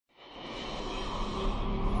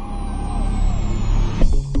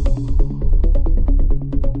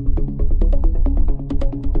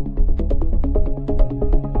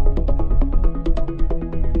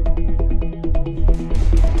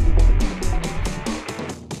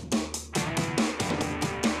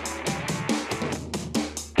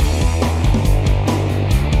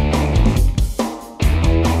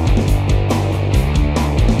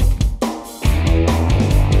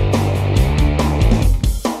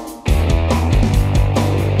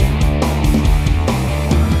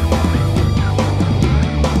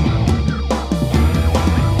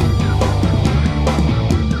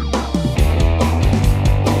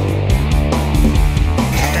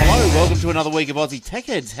week of Aussie Tech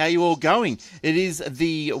Heads. How you all going? It is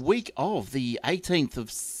the week of the 18th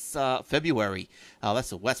of February.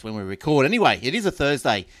 That's when we record. Anyway, it is a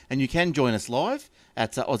Thursday, and you can join us live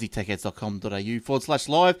at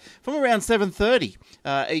aussietechheads.com.au/live from around 7:30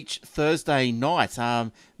 each Thursday night.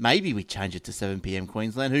 Maybe we change it to 7 p.m.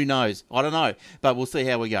 Queensland. Who knows? I don't know, but we'll see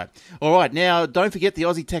how we go. All right, now don't forget the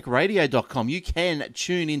AussieTechRadio.com. You can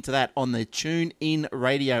tune into that on the TuneIn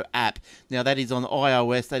Radio app. Now that is on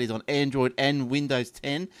iOS, that is on Android and Windows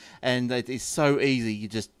 10, and it is so easy. You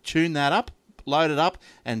just tune that up, load it up,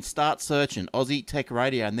 and start searching Aussie Tech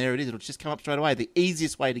Radio, and there it is. It'll just come up straight away. The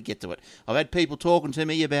easiest way to get to it. I've had people talking to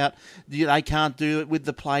me about they can't do it with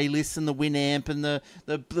the playlists and the Winamp and the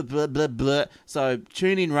blah, blah, blah, blah. So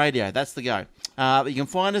tune in radio. That's the go. You can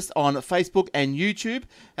find us on Facebook and YouTube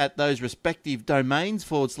at those respective domains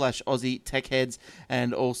 /Aussie Tech Heads,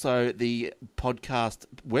 and also the podcast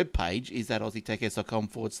webpage is at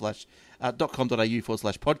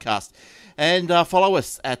aussietechheads.com.au/podcast. And follow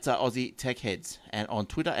us at Aussie Tech Heads and on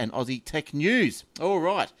Twitter and Aussie Tech News. All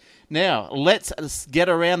right. Now, let's get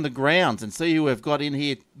around the grounds and see who we've got in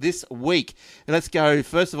here this week. Let's go,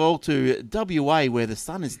 first of all, to WA, where the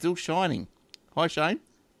sun is still shining. Hi, Shane.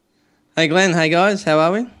 Hey, Glenn. Hey, guys. How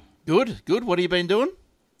are we? Good. What have you been doing?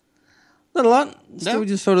 Not a lot. Still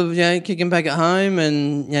just sort of, kicking back at home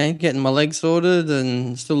and, getting my legs sorted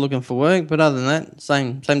and still looking for work. But other than that,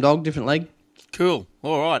 same dog, different leg. Cool.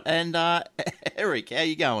 All right. And Eric, how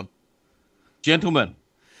you going? Gentlemen,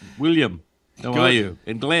 William, how are you?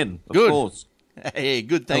 And Glenn, of course. Hey,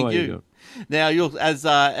 good, thank you. Now, as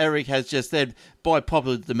Eric has just said, by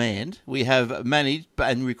popular demand, we have managed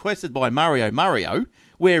and requested by Mario,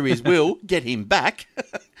 where is Will? Get him back.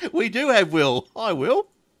 We do have Will. Hi, Will.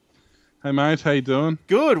 Hey, mate. How you doing?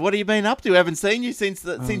 Good. What have you been up to? I haven't seen you since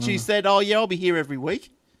you said, oh, yeah, I'll be here every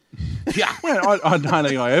week. Yeah. Well, I don't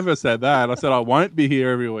think I ever said that. I said I won't be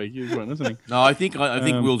here every week. You weren't listening. No, I think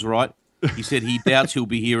Will's right. He said he doubts he'll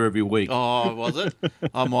be here every week. Oh, was it?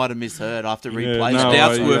 I might have misheard. I have to replay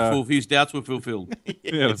His doubts were fulfilled.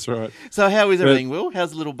 Yeah, that's right. So how is everything, Will?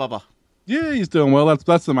 How's the little bubba? Yeah, he's doing well.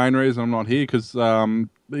 That's the main reason I'm not here, because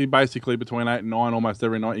he basically between 8 and 9 almost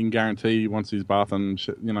every night, you can guarantee he wants his bath and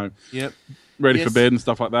shit, Yep. ready for bed and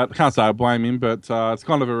stuff like that. I can't say I blame him, but it's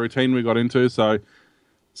kind of a routine we got into. So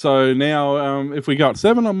now if we go at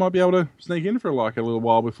 7, I might be able to sneak in for a little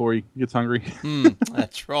while before he gets hungry.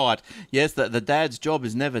 That's right. Yes, the dad's job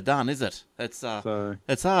is never done, is it? It's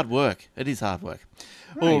hard work. It is hard work.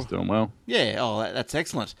 He's doing well. Yeah, that's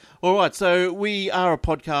excellent. All right, so we are a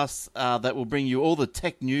podcast that will bring you all the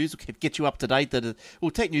tech news, get you up to date.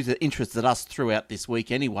 Tech news that interested us throughout this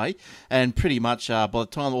week anyway, and pretty much by the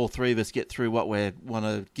time all three of us get through what we want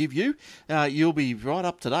to give you, you'll be right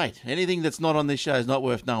up to date. Anything that's not on this show is not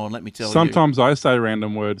worth knowing, let me tell you. Sometimes I say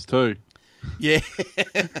random words too. Yeah.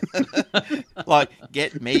 Like,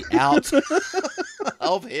 get me out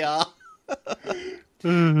of here.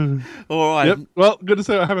 All right. Yep. Well, good to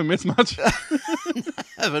see I haven't missed much.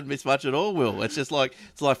 Haven't missed much at all, Will. It's just like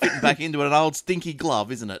fitting back into an old stinky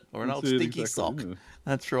glove, isn't it? Or an old stinky sock. Yeah.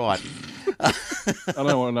 That's right. I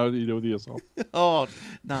don't want to know what you do with yourself. Oh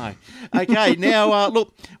no. Okay. Now,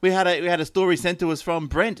 look, we had a story sent to us from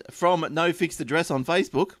Brent from No Fixed Address on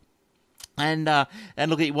Facebook. And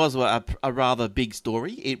look, it was a rather big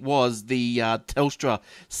story. It was the Telstra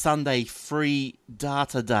Sunday free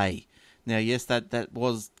data day. Now, yes, that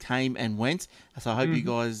came and went. So I hope you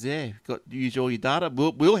guys, use all your data.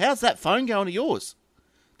 Will, how's that phone going of yours?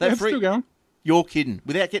 It's still going. You're kidding,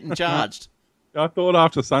 without getting charged. I thought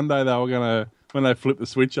after Sunday they were going to, when they flipped the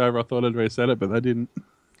switch over, I thought I'd reset it, but they didn't.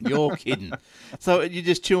 You're kidding. So you're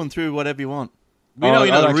just chewing through whatever you want. You know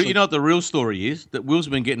what the real story is? That Will's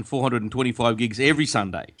been getting 425 gigs every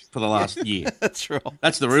Sunday for the last year. That's right.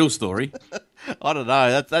 That's the real story. I don't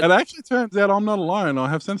know. That It actually turns out I'm not alone. I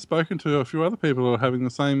have since spoken to a few other people who are having the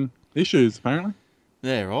same issues, apparently.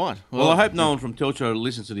 Yeah, right. Well, I hope no one from Telstra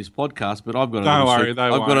listens to this podcast, but I've got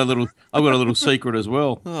a little secret as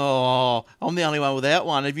well. Oh, I'm the only one without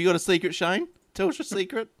one. Have you got a secret, Shane? Telstra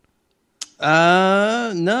secret?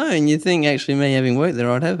 No, and you think actually me having worked there,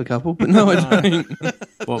 I'd have a couple, but no, I don't.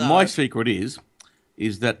 Well, my secret is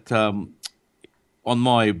that on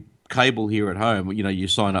my cable here at home, you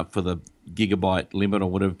sign up for the gigabyte limit or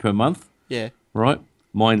whatever per month. Yeah. Right?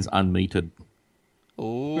 Mine's unmetered.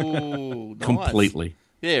 Oh, nice. Completely.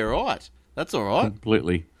 Yeah, right. That's all right.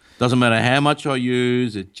 Completely. Doesn't matter how much I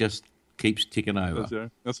use, it just keeps ticking over.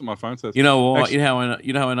 That's what my phone says. You know what? You know how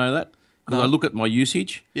I know that? Because I look at my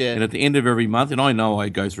usage, and at the end of every month, and I know I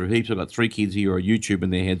go through heaps. I've got 3 kids here on YouTube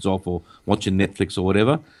and their heads off or watching Netflix or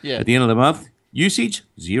whatever. Yeah. At the end of the month, usage,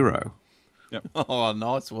 0. Oh,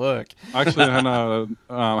 nice work. I actually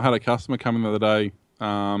had a customer come in the other day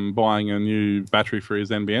buying a new battery for his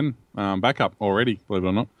NBN backup already, believe it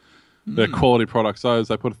or not. They're quality products. Those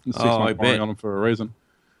they put 6 month warranty on them for a reason.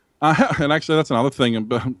 And actually, that's another thing.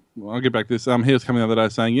 But I'll get back to this. He was coming the other day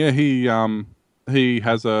saying, yeah, he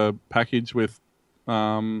has a package with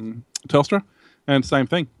Telstra, and same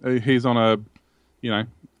thing. He's on a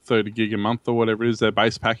 30 gig a month or whatever it is, their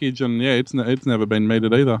base package, and yeah, it's never been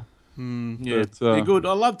metered either. Yeah, they're good.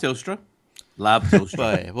 I love Telstra. Love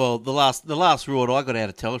Telstra. Well, the last reward I got out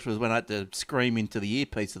of Telstra was when I had to scream into the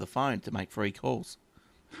earpiece of the phone to make free calls.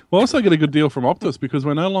 Well, I also get a good deal from Optus because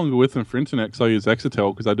we're no longer with them for internet, because I use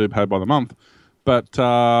Exetel because I do pay by the month. But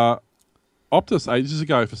Optus ages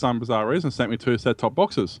ago, for some bizarre reason, sent me 2 set-top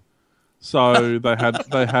boxes. So they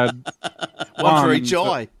had One for each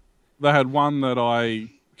eye. They had one that I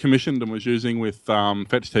commissioned and was using with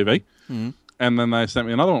Fetch TV, and then they sent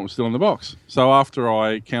me another one that was still in the box. So after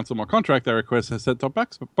I cancelled my contract, they requested a set-top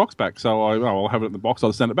box back. So I'll have it in the box.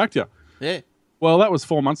 I'll send it back to you. Yeah. Well, that was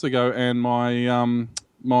 4 months ago, and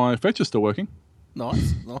my Fetch is still working.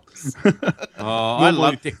 Nice. Oh, I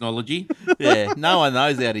love technology. Yeah, no one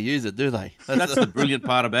knows how to use it, do they? That's the brilliant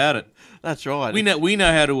part about it. That's right. We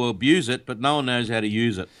know how to abuse it, but no one knows how to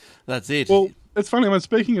use it. That's it. Well, it's funny. I mean,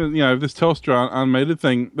 speaking of this Telstra unmetered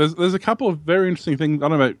thing, there's a couple of very interesting things. I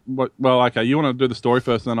don't know what. Well, okay, you want to do the story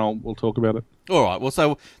first, and then we'll talk about it. All right. Well,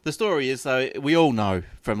 so the story is, we all know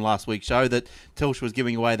from last week's show that Telstra was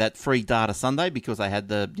giving away that free data Sunday because they had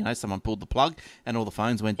someone pulled the plug and all the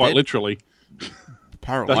phones went Quite dead. literally.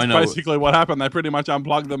 Apparently. That's basically what happened. They pretty much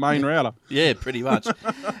unplugged the main router. Yeah, pretty much.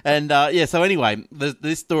 And so anyway,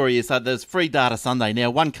 this story is there's free data Sunday. Now,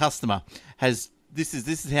 one customer has, this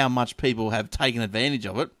is how much people have taken advantage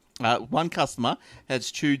of it. One customer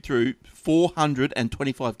has chewed through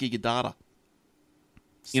 425 gig of data.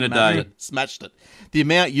 In a day. Smashed it. The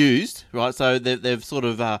amount used, right, so they've sort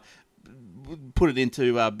of put it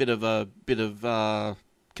into a bit of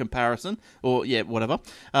comparison, or whatever.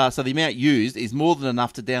 So the amount used is more than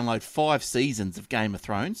enough to download 5 seasons of Game of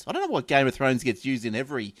Thrones. I don't know why Game of Thrones gets used in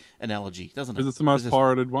every analogy, doesn't it? Because it's the most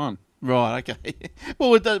pirated one. Right, okay.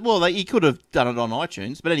 Well, he could have done it on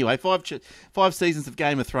iTunes, but anyway, 5 seasons of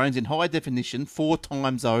Game of Thrones in high definition 4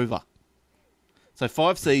 times over. So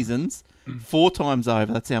 5 seasons, 4 times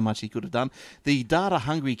over. That's how much he could have done. The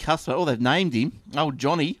data-hungry customer, they've named him,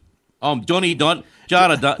 Johnny. Johnny Data.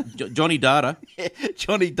 Johnny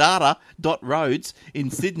Data Rhodes in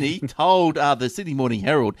Sydney told the Sydney Morning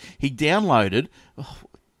Herald he downloaded,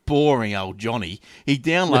 boring old Johnny, he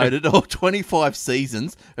downloaded all 25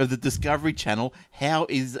 seasons of the Discovery Channel. How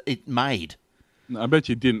is it made? No, I bet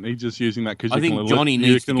you didn't. He's just using that because I think Johnny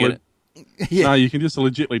needs to get it. Yeah. No, you can just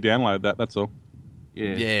legitimately download that. That's all.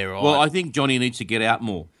 Yeah, right. Well, I think Johnny needs to get out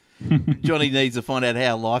more. Johnny needs to find out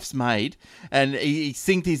how life's made, and he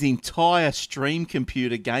synced his entire Stream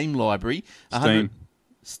computer game library.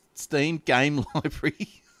 Steam game library.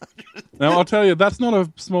 Now, I'll tell you, that's not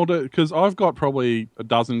a small... Because I've got probably a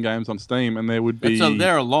dozen games on Steam, and there would be...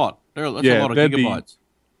 They're a lot. That's a lot of gigabytes.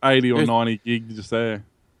 80 or 90 gigs just there.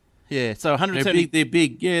 Yeah, so 170... They're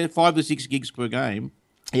big, 5 to 6 gigs per game.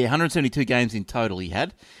 Yeah, 172 games in total he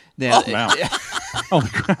had. Now, wow. Holy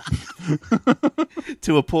crap.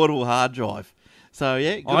 to a portable hard drive. So,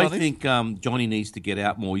 yeah, good I on him. think Johnny needs to get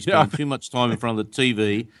out more. He's spending too much time in front of the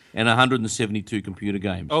TV and 172 computer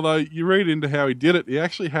games. Although, you read into how he did it, he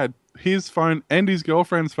actually had his phone and his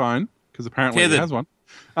girlfriend's phone, because apparently he has one.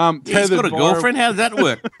 He's got a girlfriend? How does that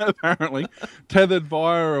work? Apparently. Tethered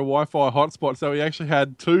via a Wi-Fi hotspot, so he actually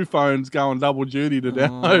had 2 phones going double duty to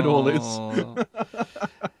download all this.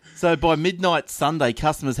 So by midnight Sunday,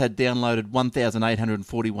 customers had downloaded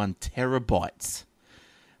 1,841 terabytes.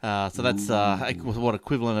 So that's what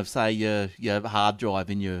equivalent of, say, your hard drive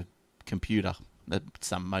in your computer.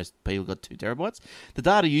 Most people got 2 terabytes. The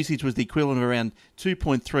data usage was the equivalent of around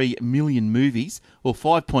 2.3 million movies or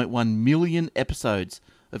 5.1 million episodes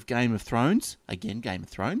of Game of Thrones. Again, Game of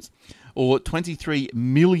Thrones. Or 23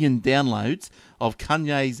 million downloads of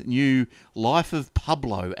Kanye's new Life of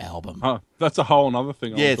Pablo album. Oh, that's a whole other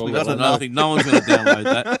thing. Yes, we got another thing. No one's going to download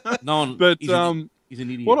that. No one. But he's an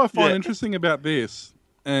idiot. What I find interesting about this,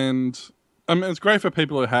 and I mean, it's great for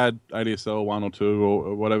people who had ADSL 1 or 2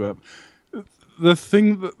 or whatever. The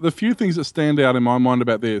few things that stand out in my mind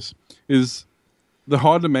about this is the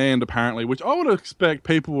high demand, apparently, which I would expect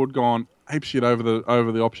people would go on apeshit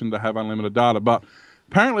over the option to have unlimited data, but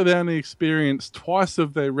apparently they only experience twice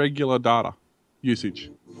of their regular data usage.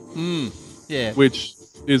 Yeah. Which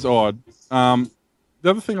is odd. The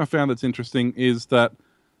other thing I found that's interesting is that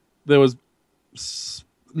there was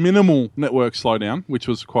minimal network slowdown, which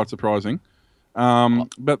was quite surprising.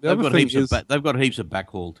 But the other thing is they've got heaps of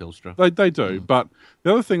backhaul, Telstra. They do, but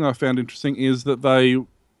the other thing I found interesting is that they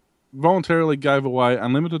voluntarily gave away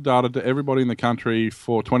unlimited data to everybody in the country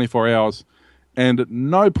for 24 hours, and at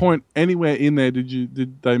no point anywhere in there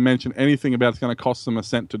did they mention anything about it's going to cost them a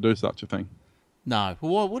cent to do such a thing. No,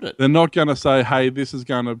 well, why would it? They're not going to say, hey, this is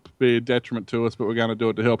going to be a detriment to us, but we're going to do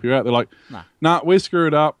it to help you out. They're like, nah, we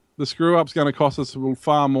screwed up. The screw-up's going to cost us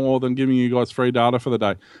far more than giving you guys free data for the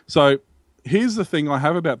day. So here's the thing I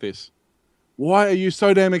have about this. Why are you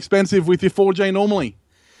so damn expensive with your 4G normally?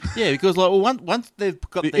 Yeah, because once they've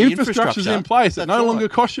got the infrastructure's in place, it no longer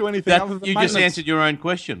costs you anything other than you just answered your own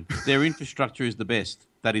question. Their infrastructure is the best.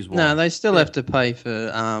 That is why. No, they still have to pay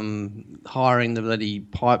for hiring the bloody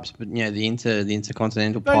pipes, but the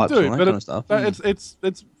intercontinental pipes and that kind of stuff.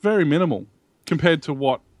 It's very minimal compared to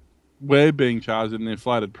what we're being charged at an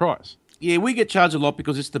inflated price. Yeah, we get charged a lot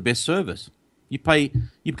because it's the best service. You're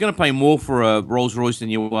going to pay more for a Rolls Royce than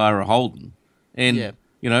you are a Holden, and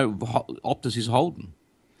Optus is Holden.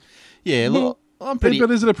 Yeah, look, but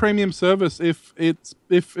is it a premium service if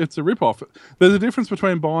it's a rip-off? There's a difference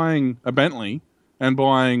between buying a Bentley and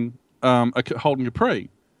buying a Holden Capri.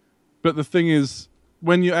 But the thing is,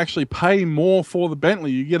 when you actually pay more for the Bentley,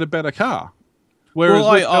 you get a better car. Whereas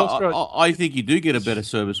Telstra, I think you do get a better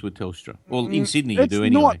service with Telstra. Well, in Sydney you do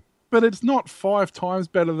anyway. But it's not 5 times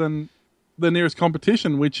better than the nearest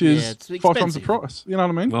competition, which is 5 times the price. You know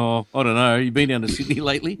what I mean? Oh, I don't know. You been down to Sydney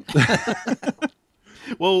lately?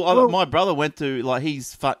 Well, my brother went to,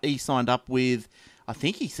 he signed up with, I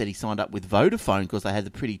think he said he signed up with Vodafone because they had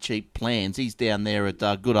the pretty cheap plans. He's down there at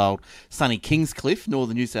good old sunny Kingscliff,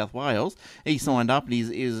 northern New South Wales. He signed up and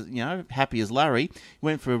he's happy as Larry. He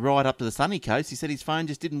went for a ride up to the sunny coast. He said his phone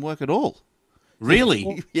just didn't work at all.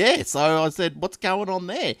 Really? Yeah, so I said, what's going on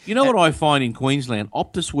there? You know what I find in Queensland?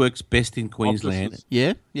 Optus works best in Queensland.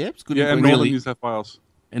 Yeah, it's good. Yeah, and northern New South Wales.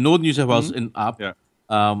 And northern New South Wales and up.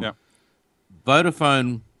 Yeah.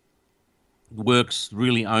 Vodafone works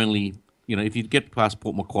really only, if you get past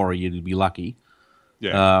Port Macquarie, you'd be lucky.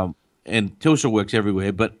 Yeah. And Telstra works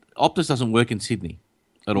everywhere, but Optus doesn't work in Sydney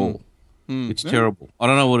at all. It's terrible. I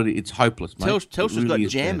don't know what it is. It's hopeless, mate. Telstra's really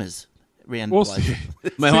got jammers around the place.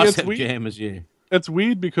 They must have jammers, yeah. It's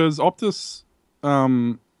weird because Optus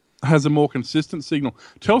has a more consistent signal.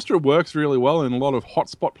 Telstra works really well in a lot of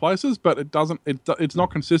hotspot places, but it's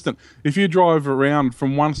not consistent. If you drive around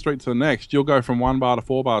from one street to the next, you'll go from 1 bar to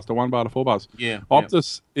 4 bars to 1 bar to 4 bars. Yeah.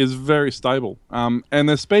 Optus is very stable. And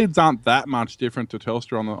their speeds aren't that much different to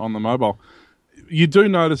Telstra on the mobile. You do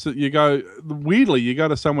notice that you go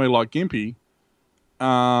to somewhere like Gympie,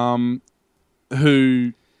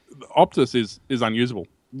 who Optus is unusable.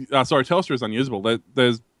 Telstra is unusable.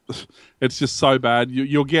 It's just so bad.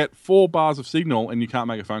 You'll get 4 bars of signal and you can't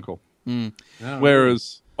make a phone call.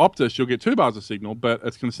 Whereas Optus, you'll get 2 bars of signal, but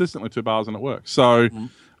it's consistently 2 bars and it works. So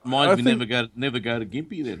mine never go to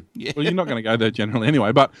Gympie then. Yeah. Well, you're not going to go there generally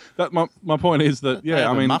anyway. But my point is that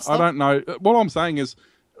I don't know. What I'm saying is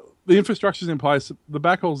the infrastructure's in place, the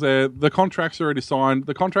backhaul's there, the contract's already signed,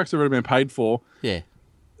 the contract's already been paid for. Yeah.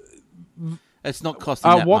 It's not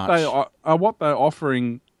costing that much. What they're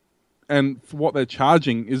offering and for what they're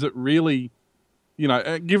charging, is it really,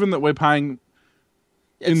 given that we're paying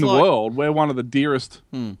the world, we're one of the dearest,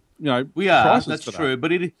 we are. Prices that's true,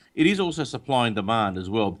 but it is also supply and demand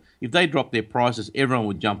as well. If they drop their prices, everyone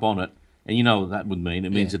would jump on it, and you know what that would mean.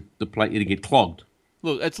 It means that it'd get clogged.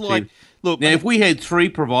 Look, it's like now if we had 3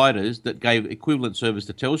 providers that gave equivalent service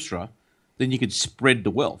to Telstra, then you could spread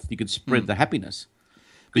the wealth, you could spread the happiness.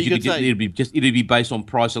 Because it'd be based on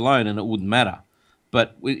price alone, and it wouldn't matter.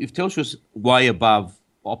 But if Telstra's way above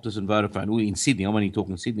Optus and Vodafone, in Sydney, I'm only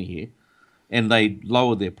talking Sydney here, and they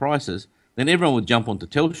lower their prices, then everyone would jump onto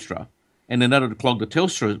Telstra, and then that would clog the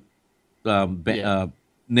Telstra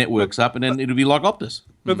networks up, and then it would be like Optus.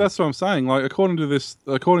 But that's what I'm saying. Like according to this,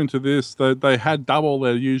 they had double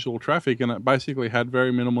their usual traffic, and it basically had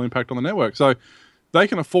very minimal impact on the network. So they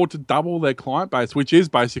can afford to double their client base, which is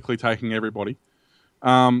basically taking everybody.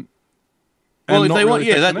 Well, if they want,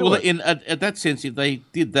 at that sense, if they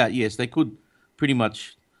did that, yes, they could pretty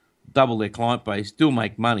much double their client base, still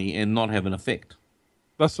make money, and not have an effect.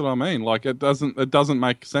 That's what I mean. Like it doesn't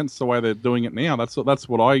make sense the way they're doing it now. That's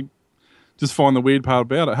what I just find the weird part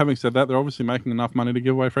about it. Having said that, they're obviously making enough money to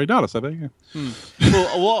give away free data. So there you go.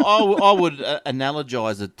 Well, I would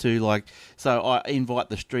analogize it to so I invite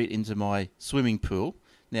the street into my swimming pool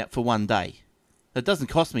now for one day. It doesn't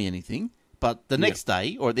cost me anything. But the next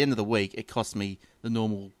day, or at the end of the week, it costs me the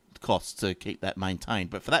normal costs to keep that maintained.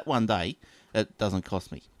 But for that one day, it doesn't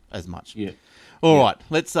cost me as much. Yeah. All right,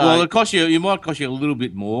 let's... Well, it might cost you a little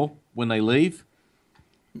bit more when they leave.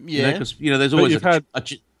 Yeah, because there's always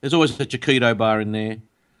there's always a Chiquito bar in there.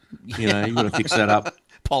 You've got to fix that up.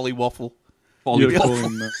 Polly waffle. Polly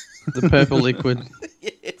waffle. The purple liquid.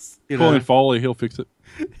 Yes. Call him Foley, he'll fix it.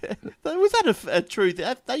 Was that a truth?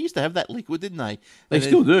 They used to have that liquid, didn't they? They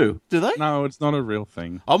still do. Do they? No, it's not a real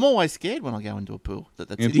thing. I'm always scared when I go into a pool.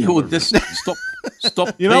 That's it. Stop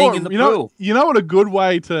peeing in the pool. You know what a good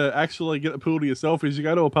way to actually get a pool to yourself is you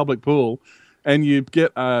go to a public pool and you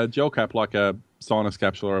get a gel cap like a sinus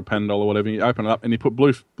capsule or a Panadol or whatever. You open it up and you put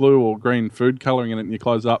blue or green food colouring in it and you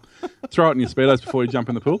close it up. Throw it in your Speedos before you jump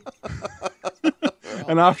in the pool.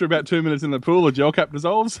 And after about 2 minutes in the pool, the gel cap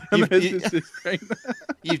dissolves. And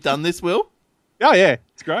You've done this, Will? Oh yeah,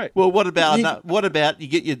 it's great. Well, what about you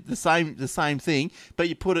get the same thing, but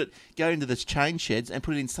you go into the chain sheds and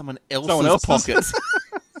put it in someone else's pockets.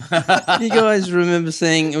 You guys remember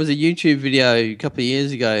seeing, it was a YouTube video a couple of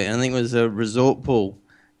years ago, and I think it was a resort pool,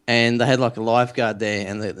 and they had like a lifeguard there,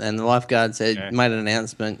 and the lifeguard made an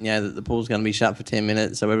announcement, that the pool's going to be shut for 10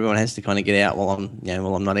 minutes, so everyone has to kind of get out while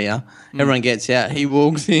I'm not here. Everyone gets out. He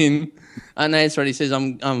walks in. No, it's right. He says,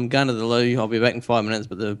 I'm going to the loo. I'll be back in 5 minutes,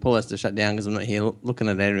 but the pool has to shut down because I'm not here looking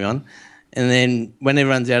at everyone. And then when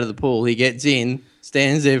everyone's out of the pool, he gets in,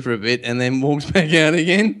 stands there for a bit, and then walks back out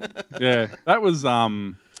again. Yeah, that was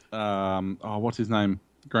what's his name?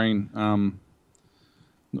 Green.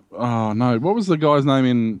 Oh no, what was the guy's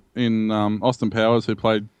name in Austin Powers who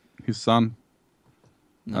played his son?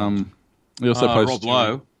 He also plays Rob Stewie.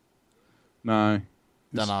 Lowe. No.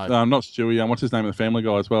 Don't know. Not Stewie. What's his name of the Family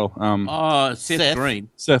Guy as well? Seth Green.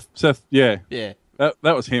 Seth. Yeah. Yeah. That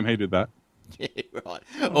was him. He did that. Yeah, right.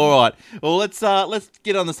 All right. Well, let's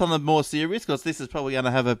get on to something more serious because this is probably going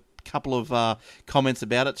to have a couple of comments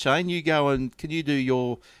about it. Shane, you go and can you do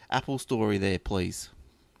your Apple story there, please?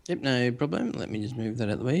 Yep, no problem. Let me just move that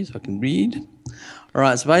out of the way so I can read. All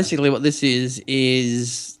right. So basically, what this is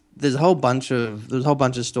there's a whole bunch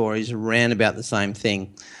of stories around about the same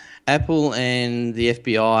thing. Apple and the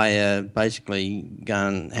FBI are basically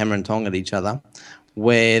going hammer and tong at each other,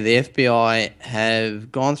 where the FBI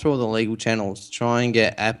have gone through all the legal channels to try and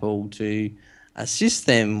get Apple to assist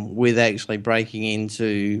them with actually breaking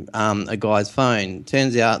into a guy's phone.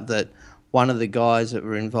 Turns out that one of the guys that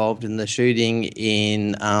were involved in the shooting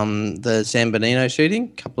in the San Bernardino shooting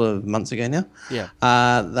a couple of months ago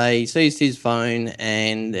now, they seized his phone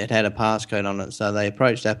and it had a passcode on it. So they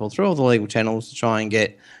approached Apple through all the legal channels to try and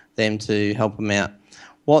get them to help them out.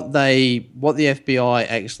 What the FBI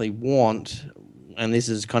actually want, and this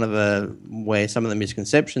is kind of where some of the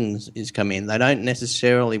misconceptions is come in, they don't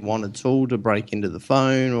necessarily want a tool to break into the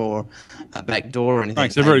phone or a back door or anything.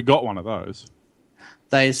 Thanks, they've already got one of those.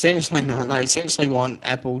 They essentially want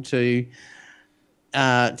Apple to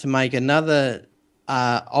make another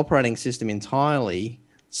operating system entirely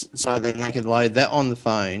so that they can load that on the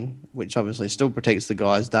phone, which obviously still protects the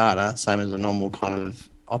guy's data, same as a normal kind of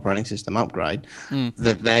operating system upgrade,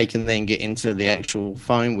 that they can then get into the actual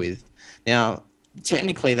phone with. Now,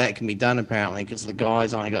 technically that can be done apparently because the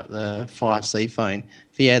guy's only got the 5C phone.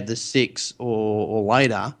 If he had the 6 or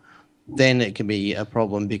later, then it can be a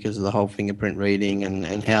problem because of the whole fingerprint reading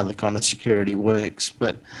and how the kind of security works.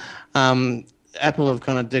 But Apple have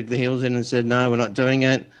kind of dug their heels in and said, no, we're not doing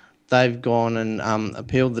it. They've gone and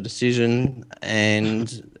appealed the decision,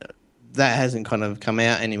 and that hasn't kind of come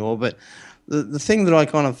out anymore. But the thing that I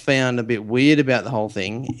kind of found a bit weird about the whole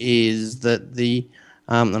thing is that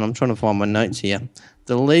and I'm trying to find my notes here,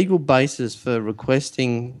 the legal basis for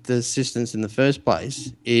requesting the assistance in the first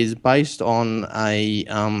place is based on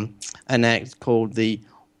an act called the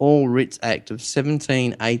All Writs Act of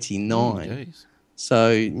 1789. So,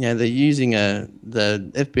 they're using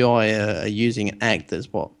the FBI are using an act that's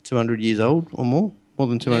 200 years old or more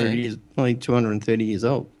than 200 years, only 230 years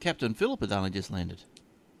old. Captain Phillip had only just landed.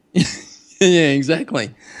 Yeah,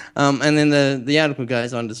 exactly. And then the article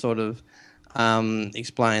goes on to sort of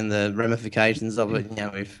explain the ramifications of it.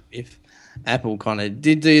 If Apple kind of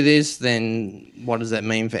did do this, then what does that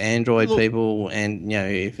mean for Android people? And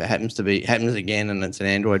if it happens again and it's an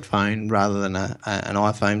Android phone rather than an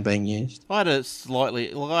iPhone being used. I had a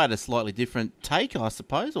slightly different take, I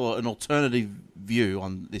suppose, or an alternative view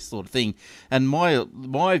on this sort of thing. And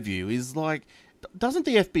my view is like, doesn't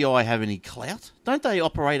the FBI have any clout? Don't they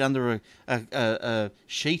operate under a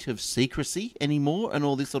sheet of secrecy anymore and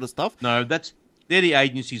all this sort of stuff? No, they're the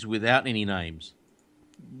agencies without any names.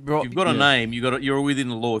 If you've got a name, you're within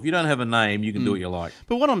the law. If you don't have a name, you can do what you like.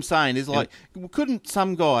 But what I'm saying is, like, couldn't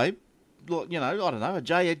some guy, I don't know, a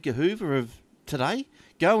J. Edgar Hoover of today,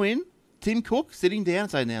 go in, Tim Cook sitting down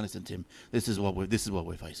and saying, "Now listen, Tim, this is what we're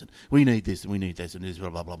facing. We need this and we need this and this blah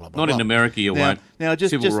blah blah blah." Not in America, you won't. Now,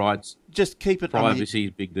 civil rights, just keep it privacy is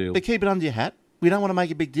a big deal. But keep it under your hat. We don't want to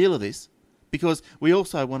make a big deal of this because we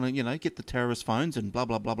also want to, get the terrorist phones and blah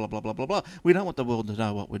blah blah blah blah blah blah blah. We don't want the world to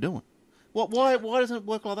know what we're doing. Why doesn't it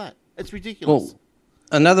work like that? It's ridiculous. Well,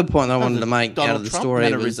 another point I wanted to make out of the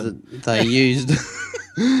story was that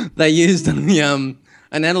they used an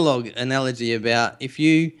analog analogy about if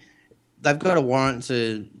they have a warrant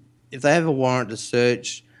to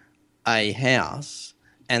search a house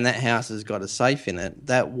and that house has got a safe in it,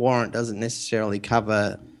 that warrant doesn't necessarily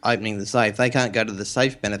cover opening the safe. They can't go to the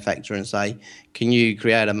safe manufacturer and say, "Can you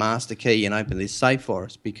create a master key and open this safe for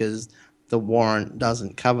us?" because the warrant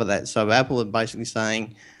doesn't cover that. So Apple are basically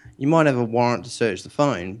saying you might have a warrant to search the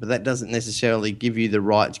phone, but that doesn't necessarily give you the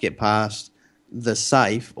right to get past the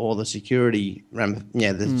safe or the security,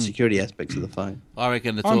 security aspects of the phone. I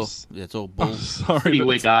reckon it's all bull. Pretty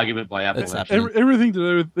weak argument by Apple. Everything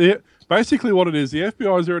to do with basically what it is. The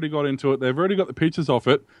FBI's already got into it. They've already got the pictures off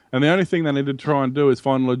it, and the only thing they need to try and do is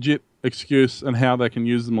find a legit excuse and how they can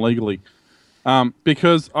use them legally.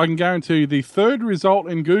 Because I can guarantee you the third result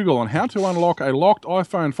in Google on how to unlock a locked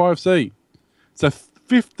iPhone 5C. It's a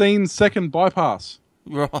 15-second bypass.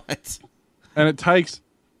 Right. And it takes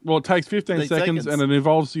 15 seconds and it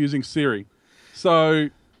involves using Siri. So,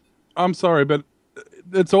 I'm sorry, but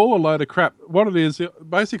it's all a load of crap. What it is,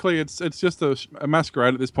 basically, it's just a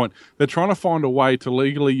masquerade at this point. They're trying to find a way to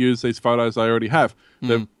legally use these photos they already have.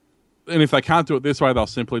 And if they can't do it this way, they'll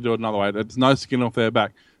simply do it another way. There's no skin off their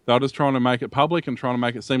back. They're just trying to make it public and trying to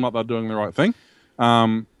make it seem like they're doing the right thing.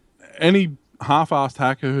 Any half-assed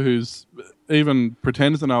hacker who's even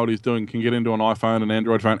pretends to know what he's doing can get into an iPhone, an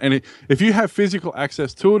Android phone. And if you have physical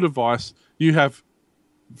access to a device, you have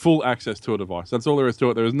full access to a device. That's all there is to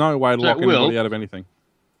it. There is no way to lock anybody out of anything.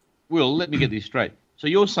 Will, let me get this straight. So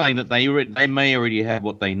you're saying that they may already have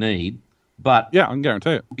what they need, but yeah, I can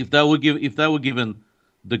guarantee it. If they were given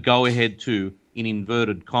the go-ahead to, in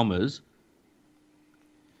inverted commas,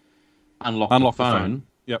 unlock the phone.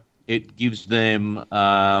 Yep. It gives them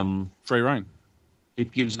free reign.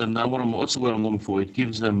 It gives them what's the word I'm looking for? It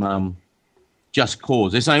gives them just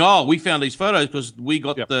cause. They're saying, "Oh, we found these photos because we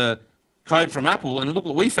got the code from Apple, and look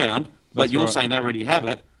what we found." But you're saying they already have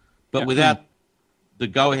it, but without the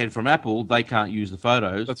go-ahead from Apple, they can't use the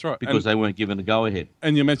photos. That's right, because they weren't given the go-ahead.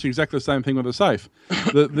 And you mentioned exactly the same thing with the safe.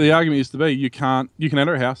 The argument used to be you can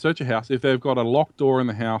enter a house, search a house. If they've got a locked door in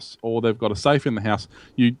the house or they've got a safe in the house,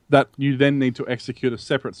 you then need to execute a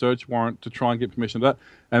separate search warrant to try and get permission to that.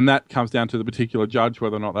 And that comes down to the particular judge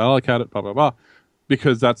whether or not they allocate it, blah blah blah,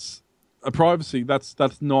 because that's a privacy. That's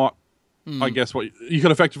not. I guess what you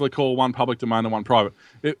could effectively call one public domain and one private.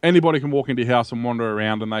 Anybody can walk into your house and wander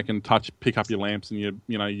around, and they can pick up your lamps and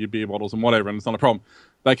your beer bottles and whatever, and it's not a problem.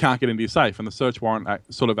 They can't get into your safe, and the search warrant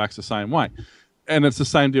sort of acts the same way. And it's the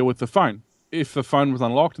same deal with the phone. If the phone was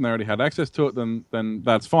unlocked and they already had access to it, then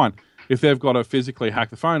that's fine. If they've got to physically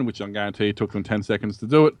hack the phone, which I guarantee it took them 10 seconds to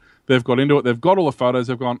do it, they've got into it, they've got all the photos,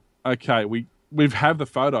 they've gone, okay, we have the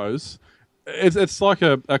photos. It's like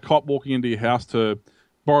a cop walking into your house to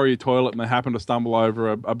borrow your toilet and they happen to stumble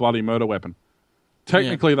over a bloody murder weapon.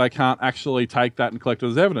 Technically, they can't actually take that and collect it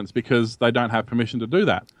as evidence because they don't have permission to do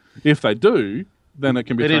that. If they do, then it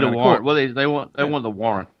can be thrown out of court. Well, they want the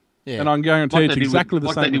warrant. Yeah. And I guarantee it's exactly the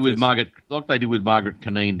same. Like they did with Margaret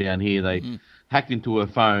Caneen down here. They hacked into her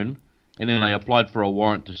phone and then they applied for a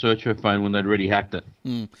warrant to search her phone when they'd already hacked it.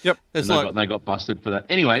 Yep. And they got busted for that.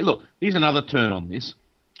 Anyway, look, here's another turn on this.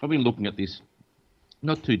 I've been looking at this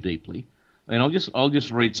not too deeply. And I'll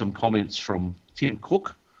just read some comments from Tim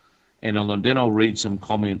Cook, and then I'll read some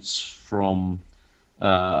comments from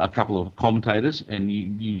a couple of commentators, and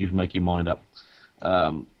you just make your mind up.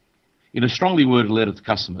 In a strongly worded letter to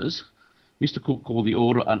customers, Mr. Cook called the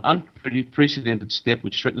order an unprecedented step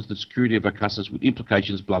which threatens the security of our customers with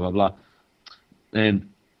implications, blah, blah, blah. And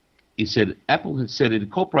he said, Apple had said it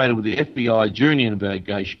incorporated with the FBI during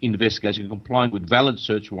the investigation complying with valid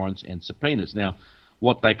search warrants and subpoenas. Now,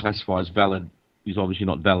 what they classify as valid is obviously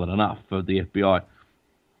not valid enough for the FBI.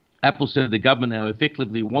 Apple said the government now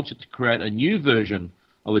effectively wants it to create a new version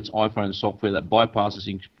of its iPhone software that bypasses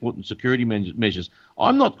important security measures.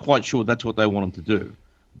 I'm not quite sure that's what they want them to do.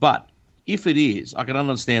 But if it is, I can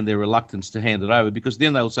understand their reluctance to hand it over because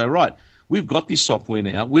then they'll say, right, we've got this software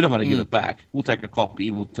now. We're not going to give it back. We'll take a copy.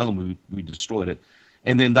 We'll tell them we destroyed it.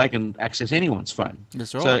 And then they can access anyone's phone.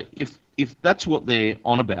 That's right. So if that's what they're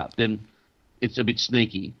on about, then it's a bit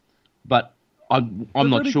sneaky, but I'm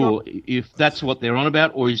not sure if that's what they're on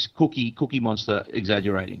about, or is Cookie Monster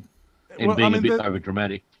exaggerating and being a bit over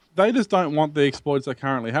dramatic. they just don't want the exploits they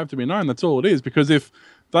currently have to be known. That's all it is. Because if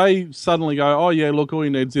they suddenly go, oh yeah, look, all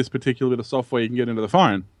you need is this particular bit of software you can get into the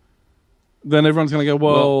phone, then everyone's going to go,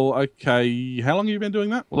 well, okay, how long have you been doing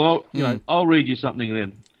that? Well, I'll read you something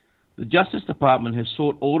then. The Justice Department has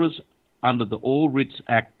sought orders under the All Writs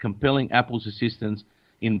Act compelling Apple's assistance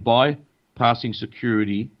in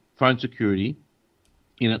bypassing phone security,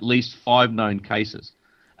 in at least 5 known cases.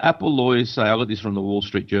 Apple lawyers say, I got this from the Wall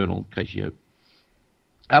Street Journal, in case you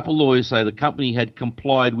Apple lawyers say the company had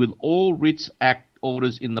complied with all Writs Act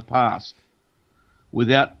orders in the past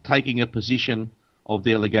without taking a position of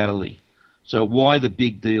their legality. So why the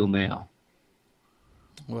big deal now?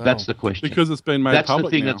 Well, that's the question. Because it's been made public. That's the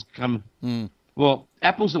thing now. that's come. Well,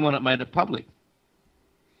 Apple's the one that made it public.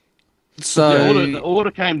 So the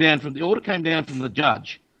order came down from the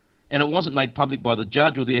judge, and it wasn't made public by the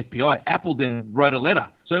judge or the FBI. Apple then wrote a letter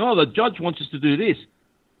saying, the judge wants us to do this.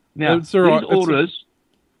 Now, these orders...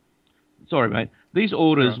 Sorry, mate. These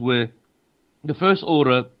orders were... The first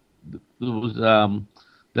order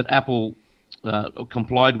that Apple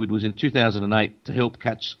complied with was in 2008 to help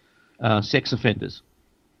catch sex offenders.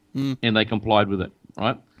 And they complied with it,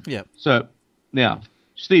 right? Yeah. So, now,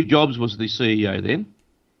 Steve Jobs was the CEO then.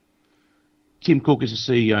 Tim Cook is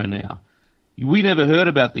the CEO now. We never heard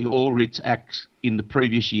about the All Writs Acts in the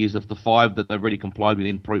previous years of the 5 that they've already complied with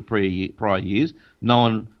in prior years. No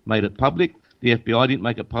one made it public. The FBI didn't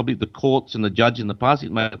make it public. The courts and the judge in the past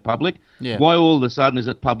didn't make it public. Yeah. Why all of a sudden is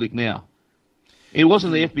it public now? It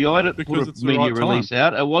wasn't the FBI that put a media release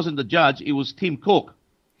out. It wasn't the judge. It was Tim Cook.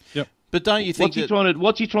 Yep. But don't you think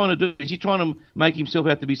what's he trying to do? Is he trying to make himself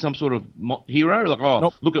out to be some sort of hero? Like,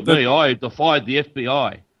 nope. Look at me, I defied the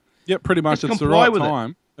FBI. Yep, pretty much. It's the right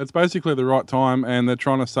time. It's basically the right time, and they're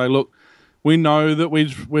trying to say, look, we know that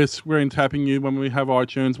we're in tapping you when we have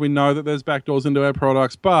iTunes. We know that there's backdoors into our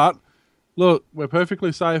products, but look, we're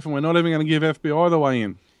perfectly safe, and we're not even going to give FBI the way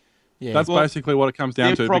in. Yeah. That's basically what it comes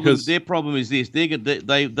down to. Because their problem is this: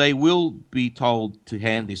 they will be told to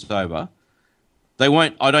hand this over. They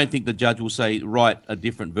won't. I don't think the judge will say write a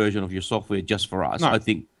different version of your software just for us. No. I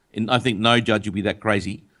think no judge will be that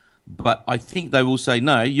crazy, but I think they will say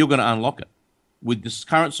no. You're going to unlock it with this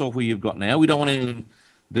current software you've got now. We don't want anything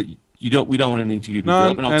that you don't. We don't want anything to you to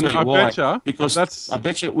no, do. And I'll tell you why. Because I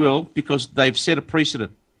bet you it will. Because they've set a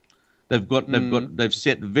precedent. They've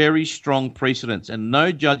set very strong precedents, and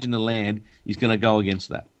no judge in the land is going to go against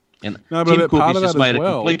that. And Tim Cook has just made a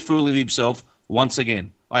complete fool of himself once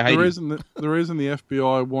again. I hate the reason the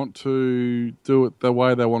FBI want to do it the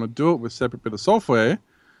way they want to do it with separate bit of software,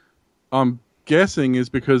 I'm guessing, is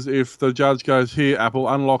because if the judge goes, here, Apple,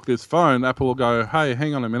 unlock this phone, Apple will go, hey,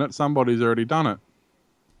 hang on a minute, somebody's already done it.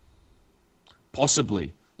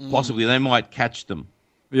 Possibly. They might catch them.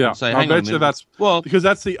 Yeah, I bet you that's because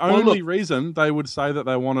that's the only reason they would say that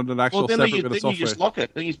they wanted an actual separate bit of software. Then you just lock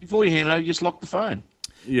it. Before you hand it over, you just lock the phone.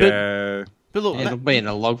 Yeah. But look, it'll be in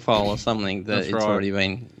a log file or something that it's already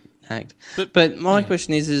been hacked. But my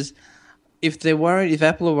question is if they're worried, if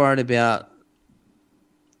Apple are worried about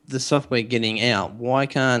the software getting out, why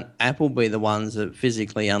can't Apple be the ones that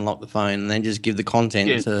physically unlock the phone and then just give the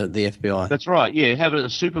content to the FBI? That's right. Yeah, have it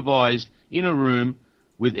supervised in a room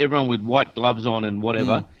with everyone with white gloves on and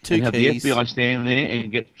whatever, and have the FBI stand there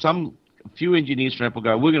and get a few engineers from Apple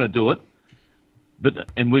go, we're going to do it,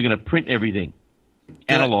 and we're going to print everything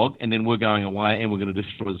analog, and then we're going away and we're going to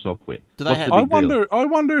destroy the software. I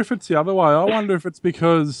wonder if it's the other way. I wonder if it's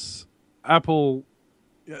because Apple.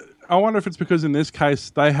 I wonder if it's because in this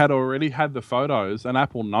case they had already had the photos, and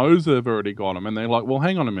Apple knows they've already got them, and they're like, well,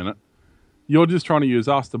 hang on a minute, you're just trying to use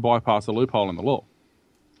us to bypass a loophole in the law.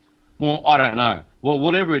 Well, I don't know. Well,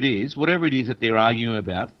 whatever it is that they're arguing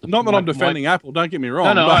about. Not that I'm defending Apple. Don't get me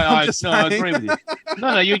wrong. I agree with you.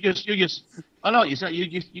 No, you're just. I know what you're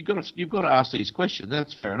saying. You've got to ask these questions.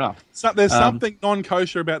 That's fair enough. So there's something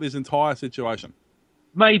non-kosher about this entire situation.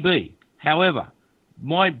 Maybe. However,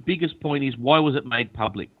 my biggest point is why was it made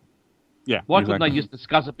public? Yeah. Why couldn't they just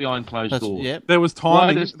discuss it behind closed doors? Yeah. There was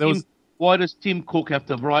time. Why does Tim Cook have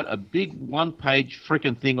to write a big one-page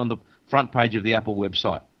freaking thing on the front page of the Apple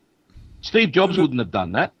website? Steve Jobs wouldn't have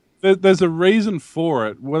done that. There's a reason for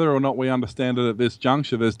it. Whether or not we understand it at this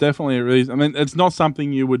juncture, there's definitely a reason. I mean, it's not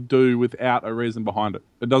something you would do without a reason behind it.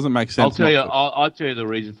 It doesn't make sense. I'll tell you the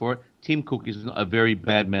reason for it. Tim Cook is a very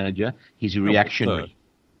bad manager. He's reactionary.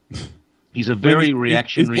 He's a very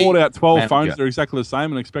reactionary. He's bought out 12 phones that are exactly the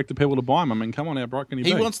same and expected people to buy them. I mean, come on, how bright can he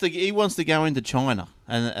be? He wants to go into China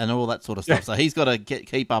and all that sort of stuff. So he's got to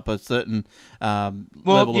keep up a certain level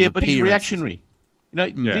of appearance. But he's reactionary.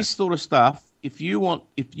 This sort of stuff. If you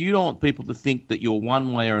don't want people to think that you're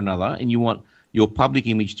one way or another, and you want your public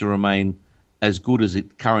image to remain as good as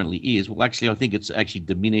it currently is. Well, actually, I think it's actually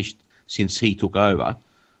diminished since he took over.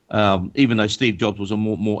 Even though Steve Jobs was a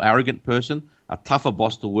more arrogant person, a tougher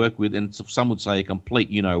boss to work with, and some would say a complete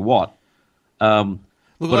you-know-what. But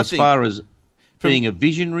as far as being a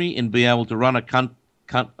visionary and being able to run a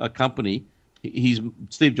company,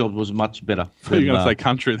 Steve Jobs was much better. You're going to say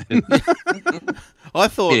country then. I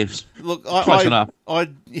thought, yes, look, close enough.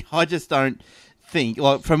 I just don't think,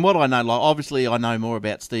 like, from what I know, like, obviously I know more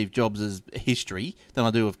about Steve Jobs' history than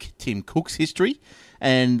I do of Tim Cook's history.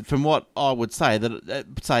 And from what I would say,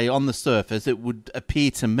 say on the surface, it would appear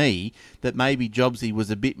to me that maybe Jobsy was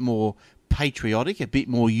a bit more patriotic, a bit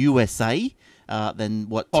more USA than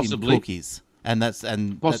what Possibly. Tim Cook is. And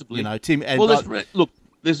possibly, Tim. And look,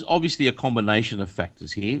 there's obviously a combination of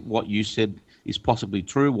factors here. What you said is possibly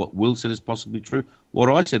true. What Will said is possibly true. What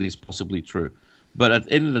I said is possibly true. But at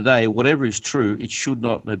the end of the day, whatever is true, it should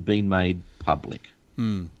not have been made public.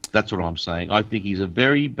 That's what I'm saying. I think he's a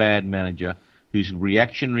very bad manager who's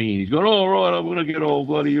reactionary, and he's going, all right, I'm going to get all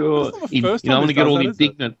bloody, I'm going to get all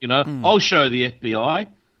indignant, I'll show the FBI.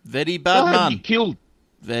 Very bad man. Killed.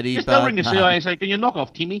 Very just bad don't ring the CIA and say, can you knock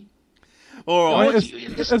off Timmy? All right.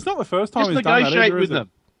 It's not the first time he's done that negotiate either, with is it?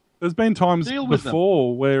 them. There's been times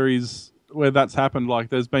before where that's happened. Like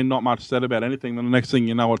there's been not much said about anything, then the next thing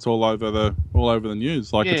you know, it's all over the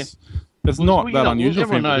news. Like it's not that unusual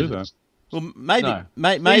for him to do that. Well, maybe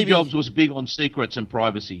Steve Jobs was big on secrets and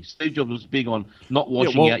privacy. Steve Jobs was big on not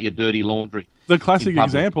washing out your dirty laundry. The classic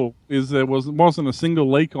example is there wasn't a single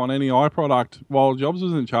leak on any iProduct while Jobs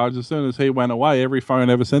was in charge. As soon as he went away, every phone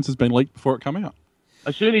ever since has been leaked before it came out.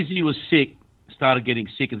 As soon as he was started getting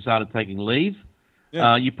sick and started taking leave,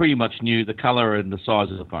 you pretty much knew the colour and the size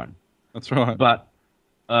of the phone. That's right. But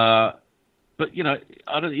Jobsy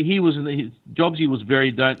was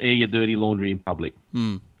very don't air your dirty laundry in public.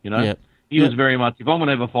 He was very much, if I'm going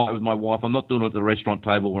to have a fight with my wife, I'm not doing it at the restaurant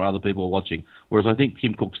table where other people are watching. Whereas I think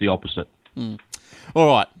Tim Cook's the opposite. All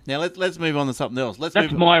right, now let's move on to something else.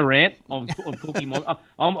 That's my rant on Cookie Monster.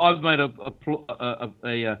 I've made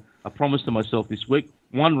a promise to myself this week: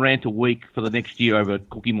 one rant a week for the next year over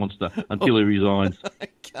Cookie Monster until he resigns.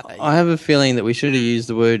 Okay. I have a feeling that we should have used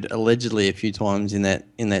the word allegedly a few times in that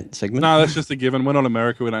segment. No, that's just a given. We're not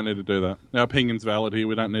America. We don't need to do that. Our opinion's valid here.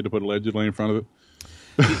 We don't need to put allegedly in front of it.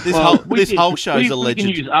 This whole show's alleged.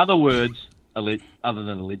 We can use other words other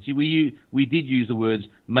than alleged. We did use the words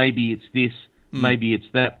maybe it's this, maybe it's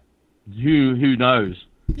that. Who knows?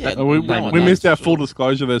 Yeah, we missed our full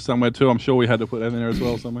disclosure there somewhere too. I'm sure we had to put that in there as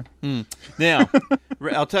well somewhere. Now,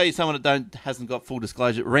 I'll tell you someone that hasn't got full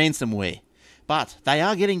disclosure: ransomware. But they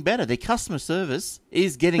are getting better. Their customer service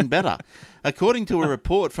is getting better. According to a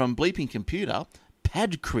report from Bleeping Computer,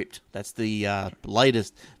 PadCrypt, that's the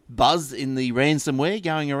latest buzz in the ransomware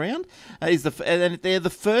going around, and they're the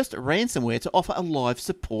first ransomware to offer a live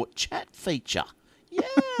support chat feature.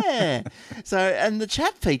 Yeah. And the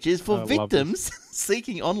chat feature is for victims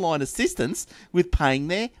seeking online assistance with paying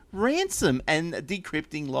their ransom and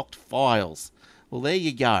decrypting locked files. Well, there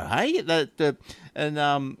you go. Hey, I've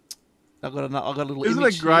got a little. Isn't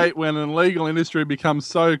it great when an illegal industry becomes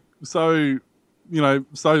so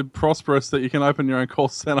prosperous that you can open your own call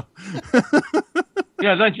center?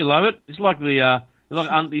 Yeah, don't you love it? It's like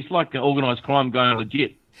it's like organised crime going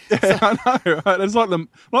legit. Yeah, I know, right? It's like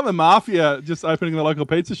the mafia just opening the local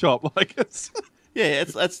pizza shop. Like it's. Yeah,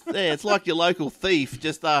 it's like your local thief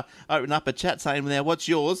just open up a chat saying, "Now, what's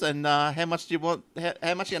yours and how much do you want?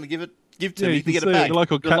 How much are you going to give to me to get it back?" The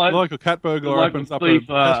local cat burglar opens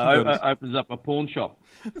up a pawn shop.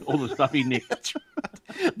 All the stuff he nicked. That's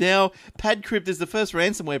right. Now, PadCrypt is the first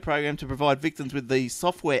ransomware program to provide victims with the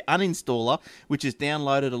software uninstaller, which is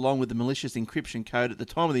downloaded along with the malicious encryption code at the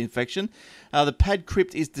time of the infection. The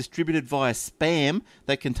PadCrypt is distributed via spam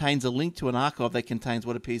that contains a link to an archive that contains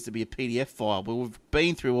what appears to be a PDF file. But we've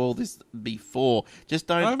been through all this before. Just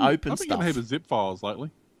don't open stuff. I've been getting a heap of zip files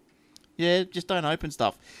lately. Yeah, just don't open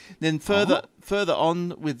stuff. Then further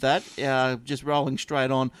on with that, just rolling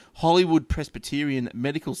straight on, Hollywood Presbyterian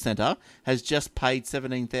Medical Center has just paid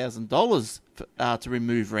 $17,000 to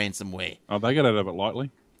remove ransomware. Oh, they get out of it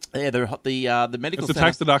lightly. Yeah, the medical. It's a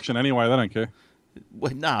tax deduction anyway. They don't care.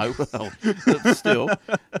 Well, no, still,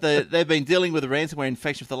 they've been dealing with a ransomware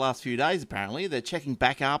infection for the last few days. Apparently, they're checking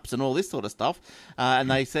backups and all this sort of stuff,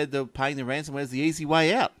 and they said they're paying the ransomware as the easy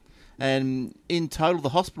way out. And in total, the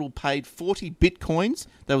hospital paid 40 bitcoins.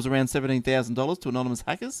 That was around $17,000 to anonymous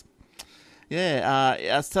hackers.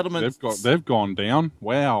 Yeah, settlement. They've gone down.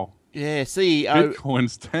 Wow. Yeah, CEO.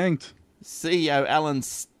 Bitcoin's tanked. CEO Alan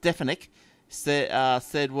Stefanik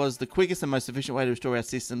said was the quickest and most efficient way to restore our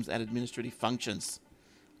systems and administrative functions.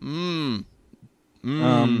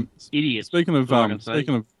 Idiots. Speaking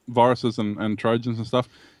of viruses and Trojans and stuff,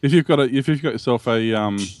 if you've got yourself a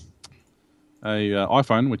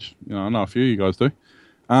iPhone, which I know a few of you guys do,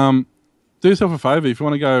 do yourself a favour if you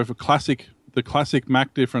want to go for the classic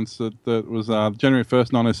Mac difference that was January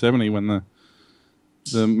 1st, 1970, when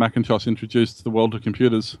the Macintosh introduced the world to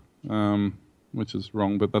computers, which is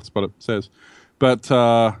wrong, but that's what it says. But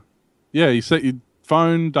you set your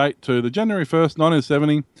phone date to the January 1st,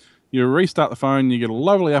 1970. You restart the phone, you get a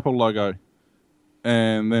lovely Apple logo,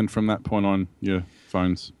 and then from that point on, your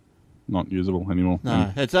phone's not usable anymore.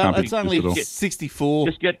 No, it's only 64.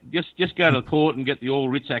 Just go to the court and get the All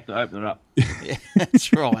Writs Act to open it up. Yeah,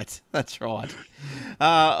 that's right. That's right.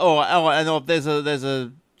 And there's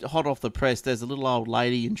a hot off the press. There's a little old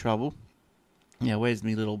lady in trouble. Yeah, where's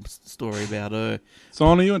my little story about her?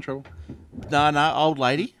 Son, are you in trouble? No, old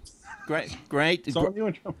lady. Great. Son, are you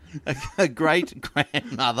in trouble? A great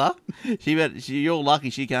grandmother. You're lucky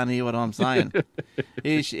she can't hear what I'm saying.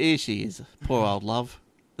 Here she is. Poor old love.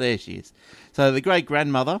 There she is. So the great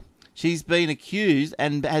grandmother, she's been accused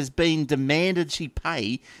and has been demanded she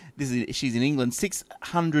pay. She's in England,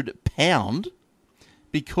 £600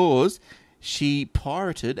 because she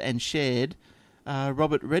pirated and shared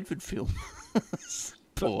Robert Redford film.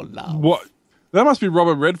 Poor love. What? That must be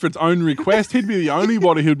Robert Redford's own request. He'd be the only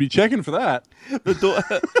body who'd be checking for that.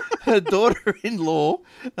 Her daughter-in-law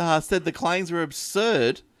said the claims were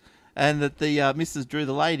absurd and that the Mrs. Drew,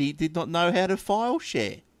 the lady, did not know how to file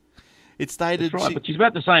share. It stated... That's right, but she's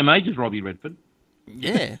about the same age as Robbie Redford.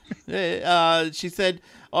 Yeah. She said,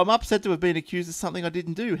 I'm upset to have been accused of something I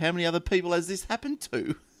didn't do. How many other people has this happened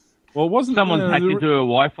to? Well, wasn't someone hacked into her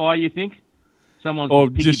Wi-Fi, you think? Or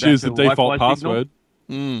just use the default password.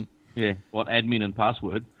 Yeah, what, admin and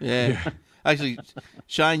password? Yeah. Actually,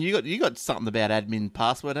 Shane, you got something about admin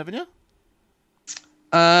password, haven't you?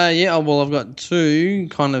 Yeah. Well, I've got two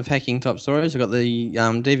kind of hacking type stories. I've got the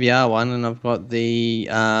DVR one, and I've got the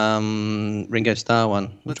Ringo Starr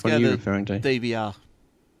one. Which one are you referring to? DVR.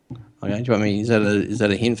 Okay. Do you want me? Is that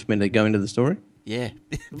a hint for me to go into the story? Yeah,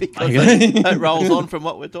 because that rolls on from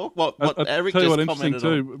what we're talking. What Eric tell you just what interesting commented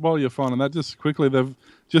too. While you're finding that, just quickly, they've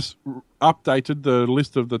just updated the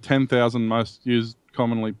list of the 10,000 most used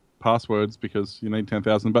commonly passwords because you need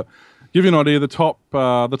 10,000. But give you an idea, the top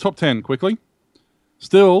 10 quickly.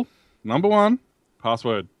 Still number 1,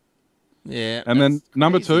 password. Yeah, and then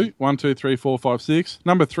number 2, 1, 2, 3, 4, 5, 6.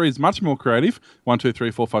 Number 3 is much more creative. 1, 2, 3,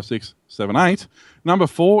 4, 5, 6, 7, 8. Number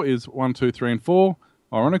 4 is 1, 2, 3, and 4.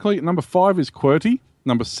 Ironically, number 5 is QWERTY.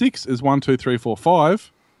 Number 6 is 1, 2, 3, 4,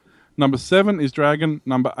 5. Number 7 is Dragon.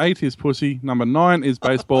 Number 8 is Pussy. Number 9 is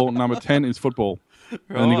baseball. Number 10 is football. Right.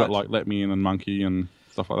 And then you got like Let Me In and Monkey and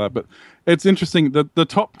stuff like that. But it's interesting that the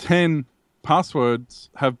top 10 passwords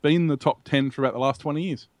have been the top 10 for about the last 20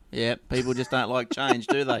 years. Yeah, people just don't like change,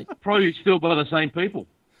 do they? Probably still by the same people.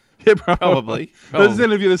 Yeah, probably. Let's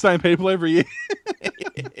interview the same people every year.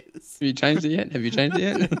 Yes. Have you changed it yet?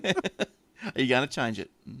 Are you going to change it?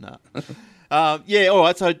 No. Yeah, all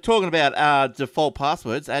right. So talking about default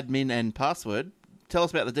passwords, admin and password, tell us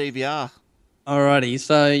about the DVR. Alrighty.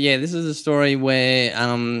 So, yeah, this is a story where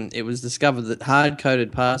it was discovered that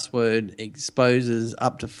hard-coded password exposes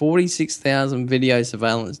up to 46,000 video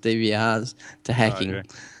surveillance DVRs to hacking. Oh,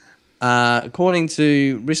 yeah. According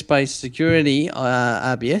to Risk-Based Security,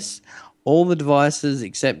 RBS, all the devices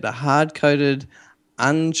except a hard-coded,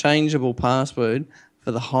 unchangeable password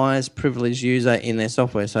for the highest privileged user in their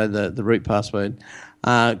software, so the root password.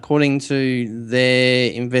 According to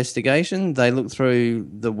their investigation, they looked through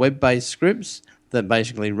the web-based scripts that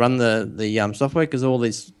basically run the software, because all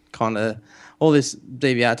this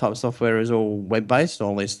DVR type software is all web-based, or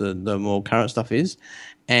at least the more current stuff is.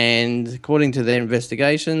 And according to their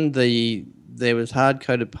investigation, there was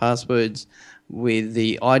hard-coded passwords with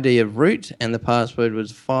the ID of root, and the password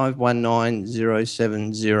was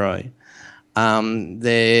 519070.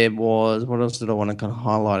 There was, what else did I want to kind of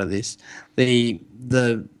highlight of this? The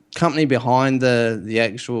company behind the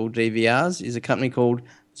actual DVRs is a company called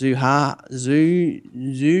Zhuhai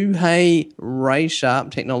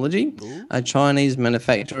RaySharp Technology, a Chinese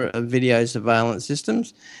manufacturer of video surveillance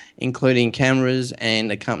systems, including cameras and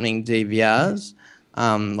accompanying DVRs.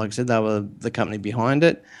 Like I said, they were the company behind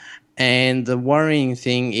it. And the worrying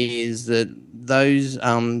thing is that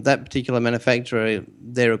that particular manufacturer,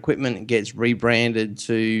 their equipment gets rebranded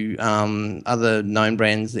to other known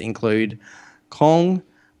brands that include Kong,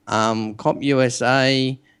 Cop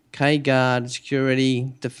USA, K-Guard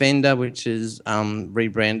Security, Defender, which is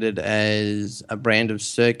rebranded as a brand of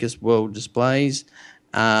Circus World Displays,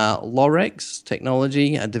 Lorex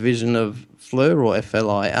Technology, a division of FLIR or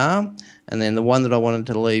FLIR, and then the one that I wanted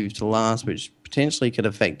to leave to last, which potentially could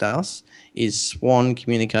affect us is Swan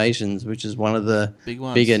Communications, which is one of the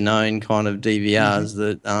bigger known kind of DVRs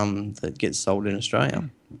that gets sold in Australia.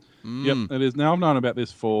 Yep, it is. Now, I've known about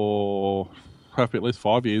this for hopefully at least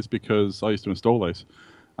 5 years because I used to install these.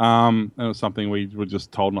 And it was something we were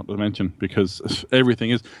just told not to mention because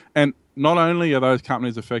everything is. And not only are those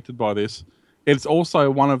companies affected by this, it's also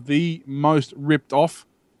one of the most ripped off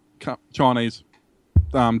Chinese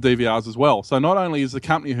DVRs as well. So not only is the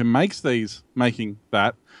company who makes these making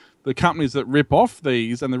that, the companies that rip off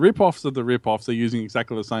these and the rip-offs of the rip-offs are using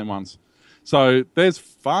exactly the same ones. So there's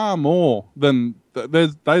far more than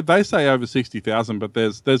they say over 60,000, but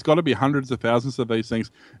there's got to be hundreds of thousands of these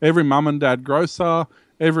things. Every mum and dad grocer,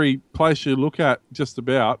 every place you look at, just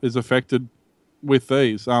about is affected with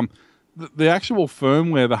these. The actual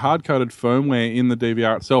firmware, the hard-coded firmware in the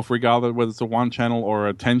DVR itself, regardless whether it's a 1-channel or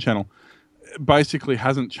a 10-channel, basically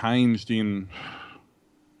hasn't changed in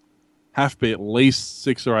have to be at least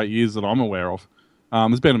 6 or 8 years that I'm aware of.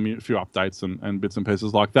 There's been a few updates and bits and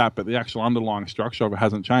pieces like that, but the actual underlying structure of it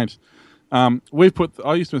hasn't changed. I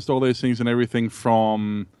used to install these things in everything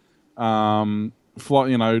from travel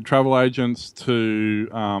agents to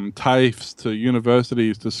TAFEs to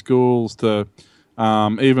universities to schools to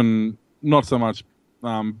even not so much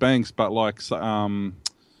banks, but like what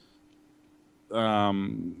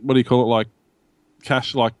do you call it? Like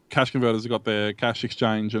cash converters have got their cash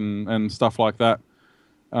exchange and stuff like that.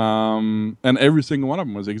 And every single one of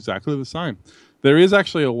them was exactly the same. There is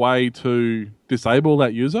actually a way to disable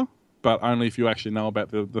that user, but only if you actually know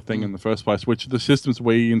about the thing in the first place, which the systems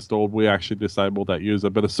we installed, we actually disabled that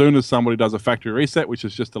user. But as soon as somebody does a factory reset, which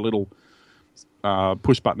is just a little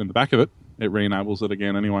push button in the back of it, it re-enables it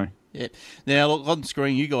again anyway. Yeah. Now, look, on the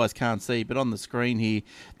screen, you guys can't see, but on the screen here,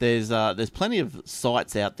 there's plenty of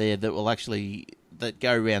sites out there that will actually that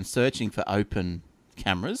go around searching for open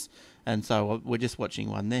cameras, and so we're just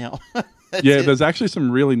watching one now. There's actually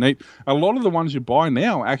some really neat. A lot of the ones you buy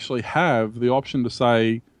now actually have the option to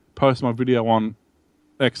say, post my video on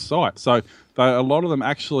X site. So a lot of them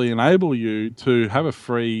actually enable you to have a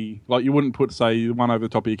free, like you wouldn't put, say, one over the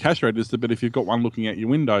top of your cash register, but if you've got one looking at your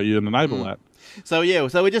window, you can enable that. So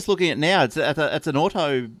we're just looking at now. It's an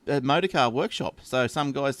auto motor car workshop. So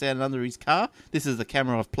some guy's standing under his car. This is the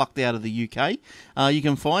camera I've plucked out of the UK. You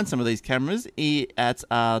can find some of these cameras at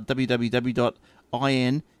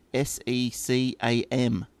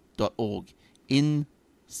www.insecam.org.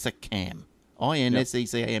 INSECAM.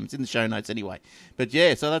 INSECAM. It's in the show notes anyway. But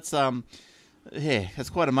yeah, so that's that's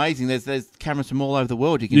quite amazing. There's cameras from all over the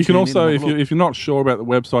world. You can also, if you're not sure about the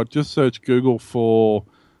website, just search Google for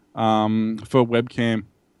webcam,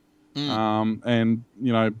 and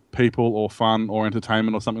people or fun or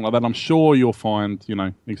entertainment or something like that. I'm sure you'll find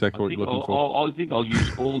exactly what you're looking for. I think I'll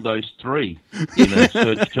use all those three in a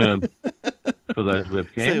search term for those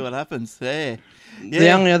webcams. See what happens there. Yeah.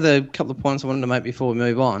 The only other couple of points I wanted to make before we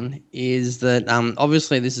move on is that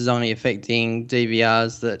obviously this is only affecting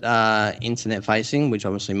DVRs that are internet facing, which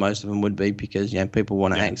obviously most of them would be because people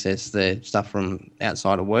want to access their stuff from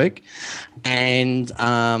outside of work. And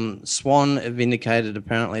Swan have indicated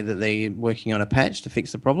apparently that they're working on a patch to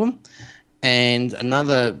fix the problem. And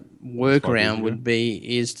another workaround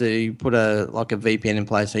is to put a VPN in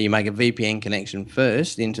place, so you make a VPN connection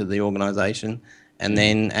first into the organisation and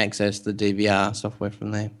then access the DVR software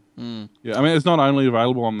from there. Yeah, I mean, it's not only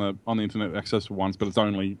available on the internet accessible ones, but it's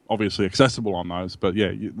only obviously accessible on those. But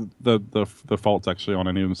yeah, the fault's actually on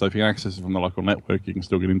any of them. So if you can access it from the local network, you can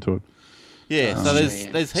still get into it. Yeah, so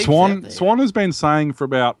there's heaps out there. Swan has been saying for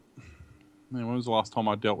about, when was the last time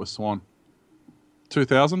I dealt with Swan?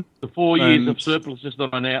 2000? The 4 years of surpluses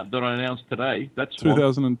that I announced today. That's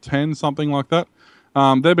 2010, something like that.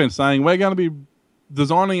 They've been saying we're going to be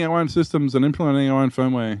designing our own systems and implementing our own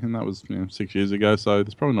firmware, and that was 6 years ago, so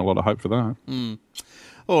there's probably not a lot of hope for that.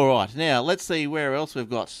 All right, now let's see where else we've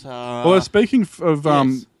got. Well, speaking of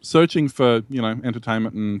searching for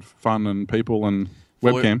entertainment and fun and people and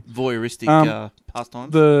webcam, voyeuristic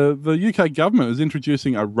pastimes, the UK government is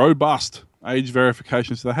introducing a robust age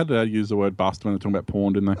verification. So they had to use the word bust when they're talking about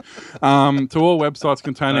porn, didn't they? To all websites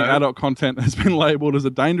containing adult content has been labelled as a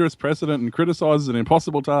dangerous precedent and criticised as an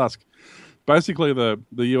impossible task. Basically, the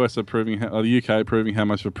US are the UK are proving how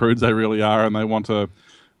much of prudes they really are, and they want a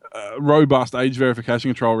robust age verification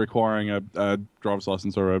control requiring a driver's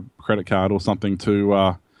license or a credit card or something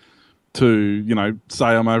to say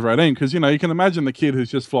I'm over 18. Because you can imagine the kid who's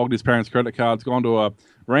just flogged his parents' credit cards, gone to a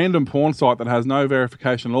random porn site that has no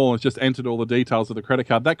verification at all, and has just entered all the details of the credit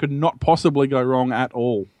card. That could not possibly go wrong at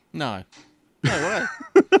all. No way.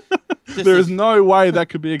 There is no way that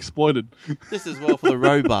could be exploited. This is well for the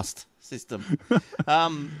robust system.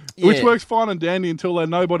 Which works fine and dandy until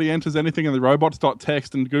nobody enters anything in the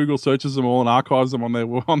robots.txt and Google searches them all and archives them on their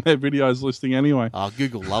videos listing anyway. Oh,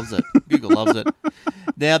 Google loves it. Google loves it.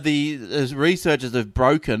 Now, the researchers have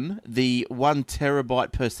broken the 1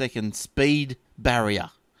 terabyte per second speed barrier.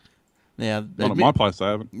 Now, not at my place, they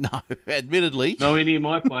haven't. No, admittedly. Nowhere near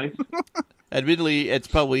my place. Admittedly, it's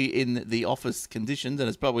probably in the office conditions, and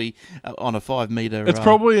it's probably on a 5 meter. It's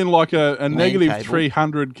probably in like a negative cable.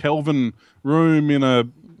 300 Kelvin room in a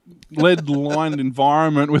lead-lined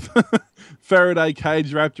environment with a Faraday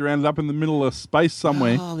cage wrapped around it up in the middle of space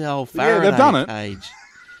somewhere. Oh, the old Faraday they've done cage.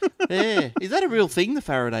 Yeah, is that a real thing? The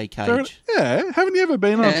Faraday cage? Haven't you ever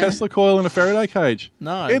been on a Tesla coil in a Faraday cage?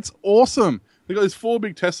 No, it's awesome. They've got these 4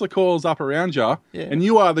 big Tesla coils up around you, and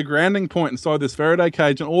you are the grounding point inside this Faraday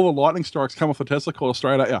cage, and all the lightning strikes come off the Tesla coil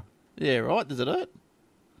straight at you. Yeah, right. Does it hurt?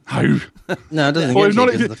 No. No, it doesn't.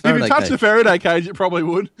 If you touch the Faraday cage, it probably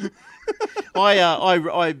would.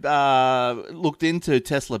 I looked into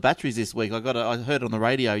Tesla batteries this week. I heard on the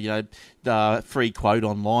radio, free quote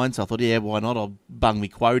online. So I thought, yeah, why not? I'll bung me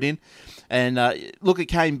quote in. And look, it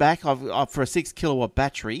came back. For a 6 kilowatt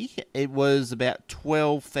battery, it was about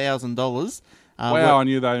 $12,000. Wow, I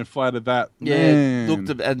knew they inflated that. Yeah, Man.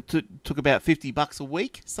 took about $50 a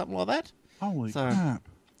week, something like that. Holy crap!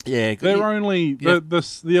 Yeah, they're only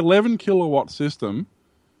the 11 kilowatt system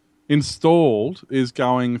installed is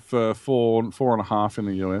going for 4.5 in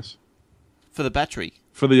the US for the battery.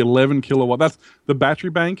 For the 11 kilowatt, that's the battery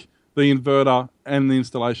bank, the inverter, and the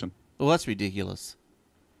installation. Well, that's ridiculous.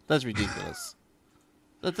 That's ridiculous.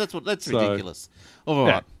 That's ridiculous. All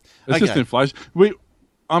right, it's just inflation.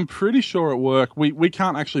 I'm pretty sure at work we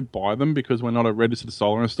can't actually buy them because we're not a registered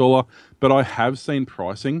solar installer, but I have seen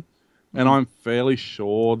pricing, and I'm fairly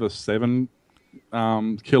sure the 7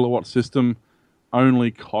 kilowatt system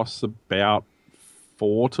only costs about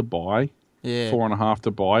 4 to buy, 4.5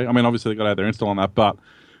 to buy. I mean, obviously they've got to have their install on that, but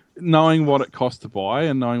knowing what it costs to buy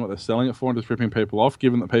and knowing what they're selling it for and just ripping people off,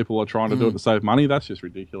 given that people are trying to do it to save money, that's just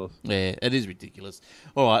ridiculous. Yeah, it is ridiculous.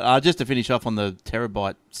 All right, just to finish off on the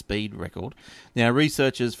terabyte speed record. Now,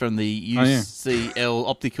 researchers from the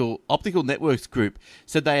UCL Optical Networks Group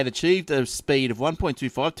said they had achieved a speed of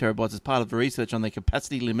 1.25 terabytes as part of the research on the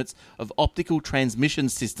capacity limits of optical transmission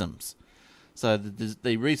systems. So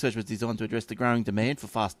the research was designed to address the growing demand for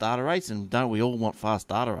fast data rates, and don't we all want fast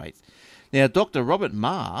data rates? Now, Dr. Robert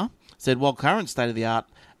Marr said while current state-of-the-art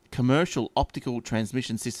commercial optical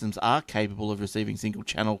transmission systems are capable of receiving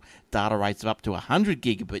single-channel data rates of up to 100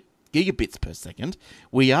 gigabits per second,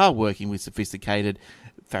 we are working with sophisticated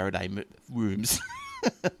Faraday rooms,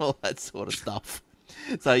 all that sort of stuff.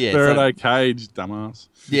 So yeah, Faraday cage, dumbass.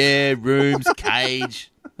 Yeah, rooms, cage,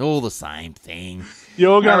 all the same thing.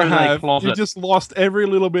 You're going to have... You just lost every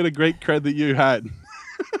little bit of Greek cred that you had.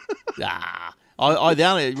 The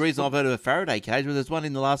only reason I've heard of a Faraday cage was there's one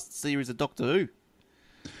in the last series of Doctor Who.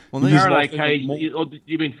 Well, Faraday cage,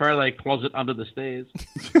 you mean Faraday closet under the stairs?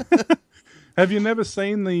 Have you never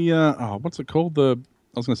seen the, what's it called? I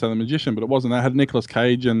was going to say The Magician, but it wasn't. That had Nicolas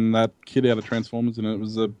Cage and that kid out of Transformers in it. It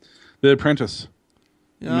was The Apprentice.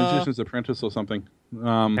 The Magician's Apprentice or something.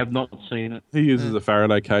 Have not seen it. He uses a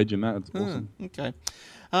Faraday cage in that. It's awesome. Okay.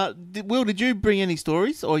 Will, did you bring any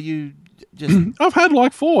stories, or you just... I've had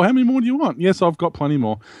like 4. How many more do you want? Yes, I've got plenty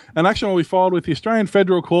more. An action will be filed with the Australian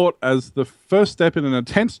Federal Court as the first step in an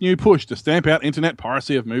intense new push to stamp out internet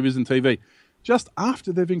piracy of movies and TV. Just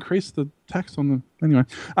after they've increased the tax on them. Anyway,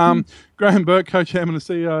 Graham Burke, co-chairman and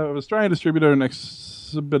CEO of Australian distributor and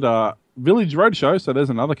exhibitor Village Roadshow, so there's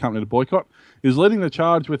another company to boycott, is leading the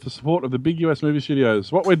charge with the support of the big US movie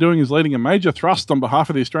studios. What we're doing is leading a major thrust on behalf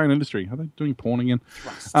of the Australian industry. Are they doing porn again?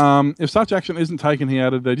 If such action isn't taken, he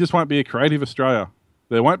added, there just won't be a Creative Australia.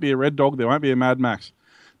 There won't be a Red Dog. There won't be a Mad Max.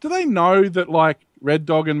 Do they know that, like, Red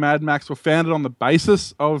Dog and Mad Max were founded on the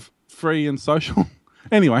basis of free and social?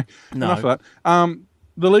 Anyway, enough of that.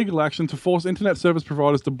 The legal action to force internet service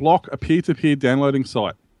providers to block a peer-to-peer downloading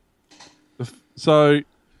site. So...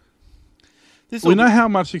 we know how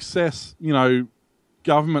much success,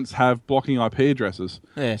 governments have blocking IP addresses.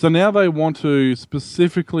 Yeah. So now they want to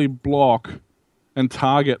specifically block and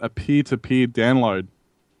target a peer-to-peer download.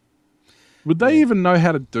 Would they even know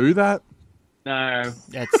how to do that? No.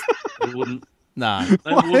 They wouldn't. No.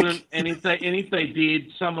 They wouldn't. And if they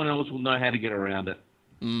did, someone else will know how to get around it.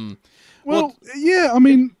 Mm. Well, yeah, I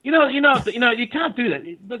mean... You can't do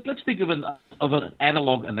that. Let's think of an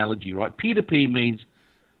analog analogy, right? Peer-to-peer means...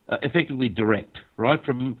 effectively direct, right?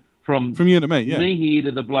 From you to me, yeah. Me here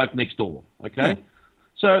to the bloke next door, okay?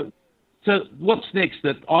 Yeah. So what's next?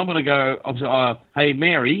 That I'm going to go, hey,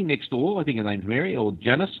 Mary next door, I think her name's Mary, or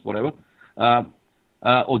Janice, whatever.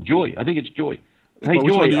 or Joy. I think it's Joy. Hey, well,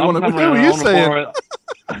 Joy, I'm coming around. Who are you saying?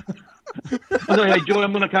 Hey, Joy,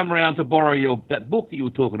 I'm going to come around to borrow that book that you were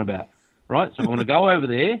talking about, right? So I'm going to go over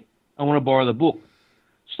there. I want to borrow the book.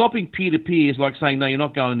 Stopping peer-to-peer is like saying, no, you're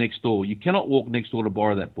not going next door. You cannot walk next door to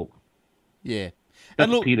borrow that book. Yeah.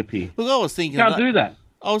 That's peer-to-peer. Look, I was thinking... You can't do that.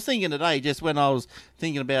 I was thinking today, just when I was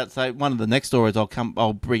thinking about, say, one of the next stories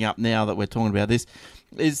I'll bring up now that we're talking about this,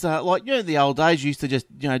 is like, you know, the old days you used to just,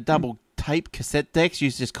 you know, double tape cassette decks,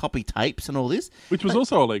 used to just copy tapes and all this. Which was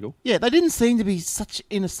also illegal. Yeah, they didn't seem to be such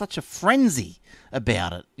a frenzy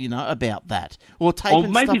about it, you know, about that. Or tape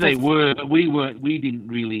and maybe stuff they were, but we didn't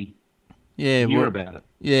really hear about it.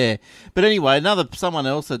 Yeah. But anyway, someone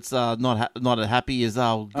else that's not happy is good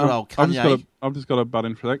old Kanye. I've just got to butt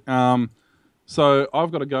in for a sec. So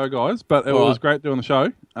I've got to go, guys, but it was great doing the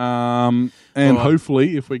show. And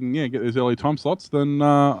hopefully, if we can get these early time slots, then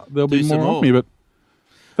there'll be more of me. But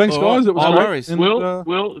thanks, guys. It was great. Worries. And,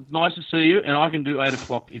 Will, it's nice to see you, and I can do 8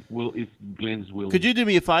 o'clock if Glenn's willing. Could you do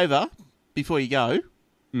me a favour before you go?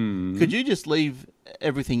 Could you just leave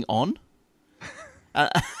everything on?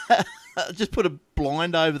 Just put a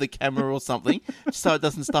blind over the camera or something so it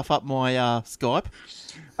doesn't stuff up my Skype.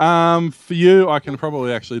 For you, I can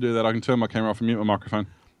probably actually do that. I can turn my camera off and mute my microphone.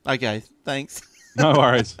 Okay, thanks. No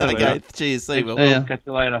worries. Okay, cheers. See you, Will. Catch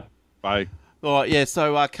you later. Bye. All right, yeah,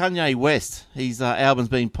 so Kanye West, his album's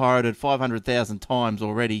been pirated 500,000 times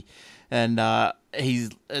already, and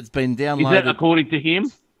it's been downloaded. Is that according to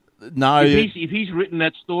him? No. If he's written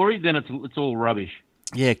that story, then it's all rubbish.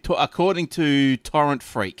 Yeah, according to Torrent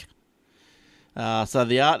Freak. So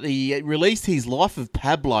he released his Life of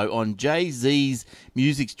Pablo on Jay-Z's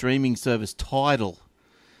music streaming service Tidal.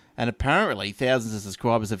 And apparently thousands of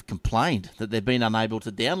subscribers have complained that they've been unable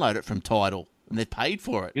to download it from Tidal. And they've paid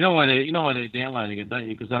for it. You know why they're downloading it, don't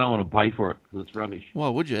you? Because they don't want to pay for it, because it's rubbish. Why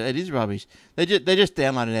would you? It is rubbish. They're just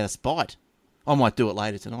downloading it out of spite. I might do it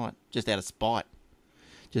later tonight, just out of spite.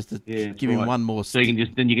 Just to give him one more... So you can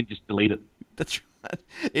just delete it. That's right.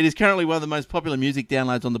 It is currently one of the most popular music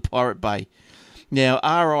downloads on the Pirate Bay. Now,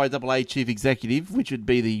 RIAA Chief Executive, which would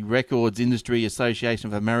be the Records Industry Association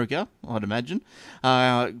of America, I'd imagine,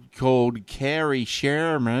 called Carrie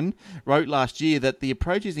Sherman, wrote last year that the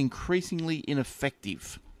approach is increasingly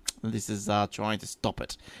ineffective. This is trying to stop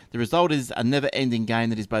it. The result is a never-ending game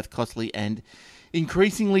that is both costly and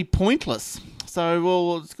increasingly pointless. So,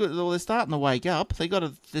 well, it's good. Well, they're starting to wake up. They've got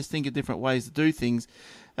to just think of different ways to do things.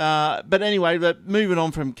 But anyway, moving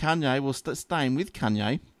on from Kanye, we'll staying with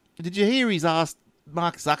Kanye. Did you hear he's asked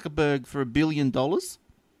Mark Zuckerberg for $1 billion?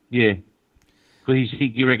 Yeah. Because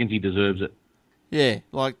he reckons he deserves it. Yeah,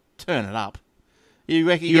 like, turn it up. He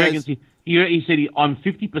said, I'm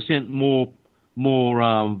 50%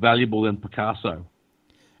 more valuable than Picasso.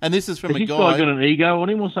 And this is from a guy... Has this guy got an ego on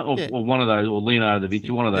him or something? Or one of those, or Leonardo da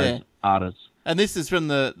Vinci, one of those artists. And this is from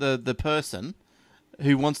the person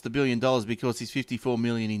who wants the $1 billion because he's $54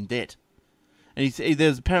 million in debt. And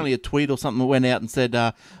there's apparently a tweet or something that went out and said,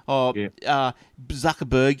 Zuckerberg,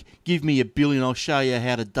 give me $1 billion, I'll show you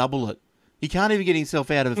how to double it. He can't even get himself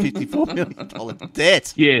out of a $54 million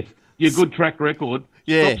debt. Yeah, your good track record.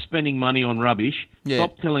 Yeah. Stop spending money on rubbish. Yeah.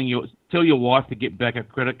 Stop tell your wife to get back her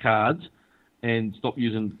credit cards and stop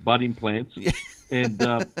using butt implants. And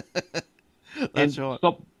That's right.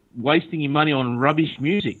 Stop wasting your money on rubbish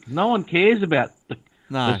music. No one cares about the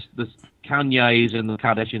Kanye's and the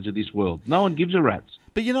Kardashians of this world. No one gives a rat's.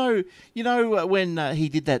 But you know when he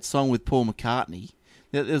did that song with Paul McCartney,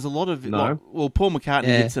 there's a lot of Paul McCartney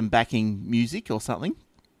did some backing music or something.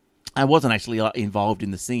 I wasn't actually involved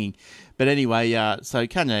in the singing, but anyway, so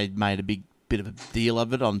Kanye made a big bit of a deal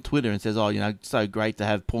of it on Twitter and says, so great to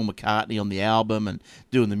have Paul McCartney on the album and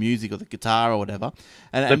doing the music or the guitar or whatever.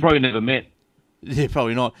 And they probably never met. Yeah,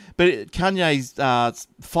 probably not. But Kanye's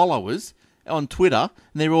followers on Twitter,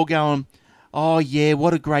 and they're all going, oh, yeah,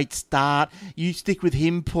 what a great start. You stick with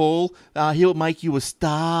him, Paul. He'll make you a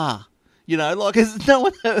star. You know, like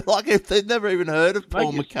they've never even heard of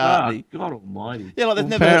Paul McCartney. God almighty. Yeah, like they've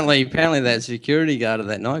never. Apparently, that security guard at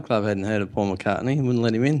that nightclub hadn't heard of Paul McCartney and wouldn't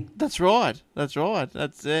let him in. That's right.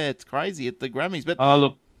 It's crazy at the Grammys. But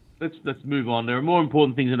look, let's move on. There are more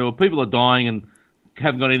important things in the world. People are dying and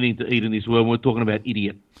haven't got anything to eat in this world. We're talking about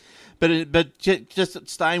idiot. But just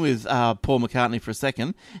staying with Paul McCartney for a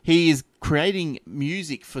second, he is creating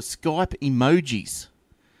music for Skype emojis.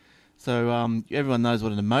 So everyone knows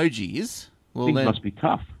what an emoji is. Well, things must be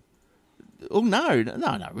tough. Oh no,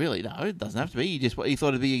 really, no. It doesn't have to be. He thought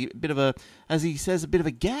it'd be a bit of a, as he says, a bit of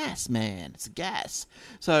a gas, man. It's a gas.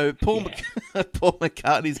 So Paul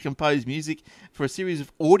McCartney's composed music for a series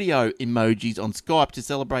of audio emojis on Skype to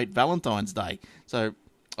celebrate Valentine's Day. So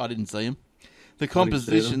I didn't see him. The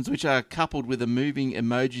compositions, which are coupled with the moving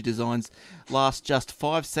emoji designs, last just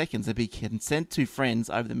 5 seconds and can be sent to friends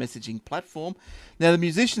over the messaging platform. Now, the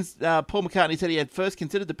musicians, Paul McCartney said he had first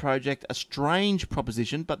considered the project a strange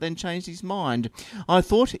proposition, but then changed his mind. I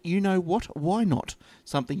thought, you know what, why not?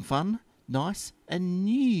 Something fun, nice, and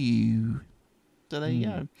new. So there you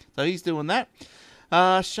go. So he's doing that.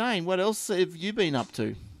 Shane, what else have you been up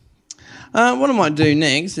to? What I might do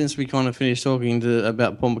next, since we kind of finished talking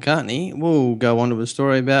about Paul McCartney, we'll go on to a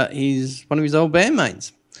story about one of his old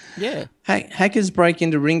bandmates. Yeah. Hackers break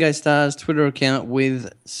into Ringo Starr's Twitter account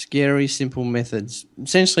with scary, simple methods.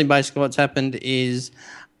 Essentially, basically what's happened is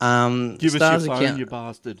Give Starr's us your phone, account, you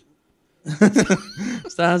bastard.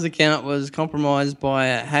 Starr's account was compromised by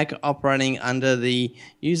a hacker operating under the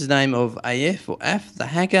username of AF or AF. The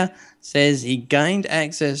hacker says he gained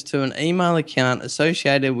access to an email account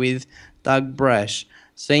associated with Doug Brash,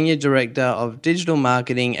 Senior Director of Digital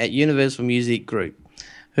Marketing at Universal Music Group,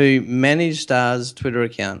 who managed Starr's Twitter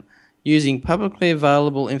account. Using publicly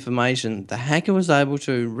available information, the hacker was able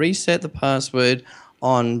to reset the password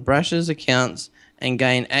on Brash's accounts and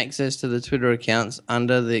gain access to the Twitter accounts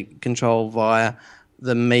under the control via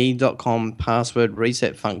the me.com password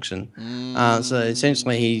reset function. So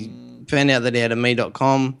essentially he found out that he had a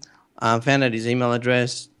me.com, found out his email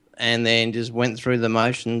address, and then just went through the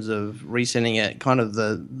motions of resetting it kind of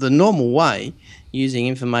the normal way, using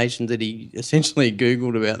information that he essentially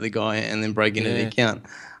Googled about the guy and then break into the account.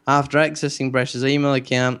 After accessing Brash's email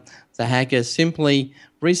account, the hacker simply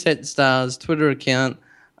reset Starr's Twitter account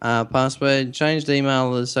password, changed the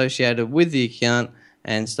email associated with the account,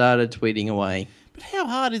 and started tweeting away. But how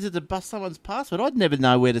hard is it to bust someone's password? I'd never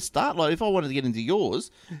know where to start. Like, if I wanted to get into yours,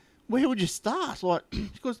 where would you start? Like,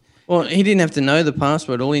 because... Well, he didn't have to know the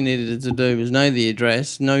password. All he needed to do was know the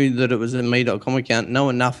address, know that it was a me.com account, know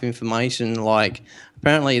enough information. Like,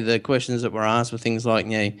 apparently the questions that were asked were things like,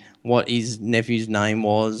 what his nephew's name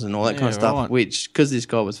was and all that kind of stuff, which, because this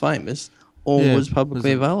guy was famous, all was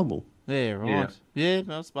publicly available. Yeah, right. Yeah,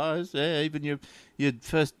 I suppose. Yeah, even your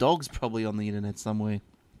first dog's probably on the internet somewhere.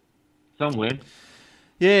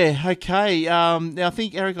 Yeah, okay. Now, I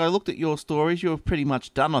think, Eric, I looked at your stories. You were pretty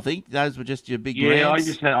much done, I think. Those were just your big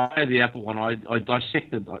rants. I had the Apple one. I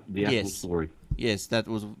dissected the Apple story. Yes, that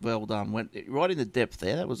was well done. Went right into depth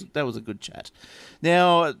there. That was a good chat.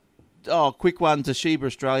 Now, quick one. Toshiba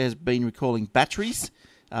Australia has been recalling batteries.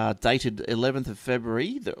 Dated 11th of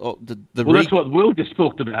February. That's what Will just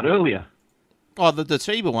talked about earlier. Oh, the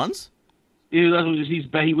Toshiba ones? Yeah, that was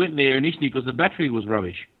he went there initially because the battery was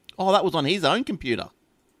rubbish. Oh, that was on his own computer.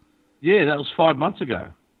 Yeah, that was 5 months ago.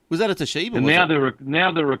 Was that a Toshiba? And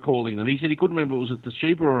now they're recalling them. He said he couldn't remember if it was a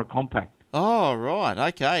Toshiba or a Compact. Oh, right.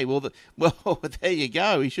 Okay. Well, there you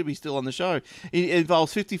go. He should be still on the show. It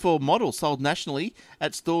involves 54 models sold nationally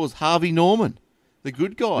at stores Harvey Norman. The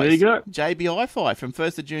good guys. There you go. JB Hi-Fi from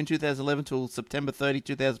 1st of June 2011 till September 30,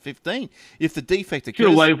 2015. If the defect occurs... Should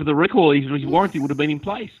have waited for the recall. His warranty would have been in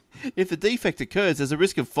place. If the defect occurs, there's a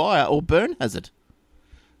risk of fire or burn hazard.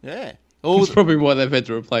 Yeah. That's probably why they've had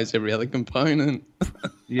to replace every other component.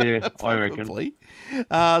 Yeah, I reckon.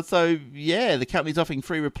 The company's offering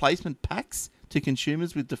free replacement packs to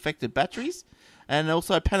consumers with defective batteries. And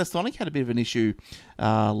also Panasonic had a bit of an issue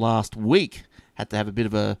last week. Had to have a bit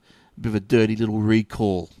of a dirty little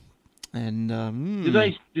recall. And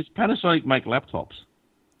does Panasonic make laptops?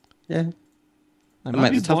 Yeah. They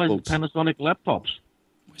make the tough books. Panasonic laptops.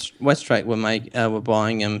 Westrate were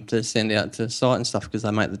buying them to send out to site and stuff because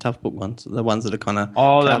they make the tough book ones, the ones that are kind of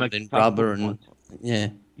covered in rubber and like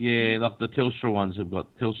the Telstra ones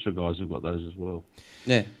Telstra guys have got those as well.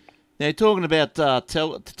 Yeah. Now, talking about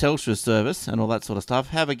Telstra service and all that sort of stuff,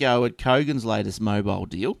 have a go at Kogan's latest mobile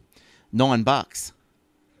deal, $9.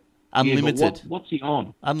 Unlimited. Yeah, what's he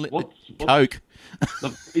on? Coke.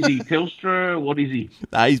 Is he Telstra? What is he?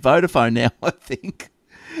 He's Vodafone now, I think.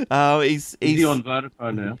 Is he on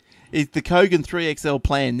Vodafone now? The Kogan 3XL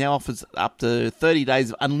plan now offers up to 30 days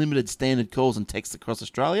of unlimited standard calls and texts across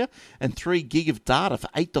Australia and 3 gig of data for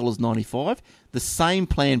 $8.95. The same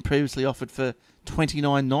plan previously offered for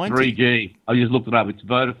 $29.90. 3G. I just looked it up. It's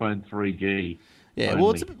Vodafone 3G. Yeah,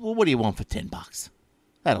 well, what do you want for $10?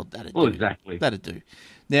 That'll do. Well, exactly. That'll do.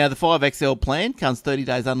 Now, the 5XL plan comes 30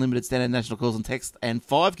 days unlimited standard national calls and text and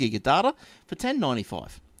 5 gig of data for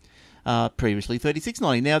 $10.95. Previously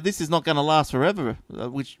 $36.90. Now, this is not going to last forever,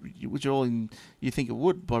 which all you think it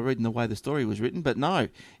would by reading the way the story was written, but no,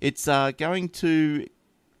 it's going to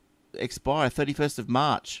expire 31st of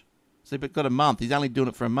March. So you've got a month. He's only doing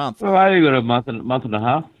it for a month. Well, you've got a month and a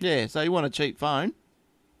half. Yeah, so you want a cheap phone,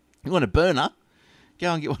 you want a burner,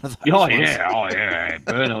 go and get one of those. Oh, yeah,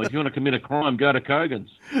 Burner. If you want to commit a crime, go to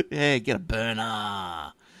Kogan's. Yeah, get a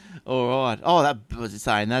burner. All right. Oh, that was it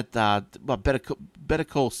saying that. Better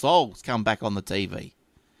Call Saul's come back on the TV.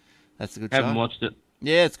 That's a good show. Haven't watched it.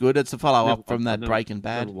 Yeah, it's good. It's a follow-up from that Breaking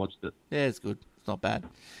Bad. Never watched it. Yeah, it's good. It's not bad.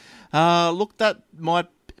 Look, that might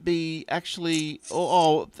be actually...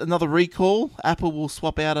 another recall. Apple will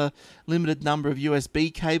swap out a limited number of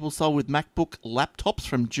USB cables sold with MacBook laptops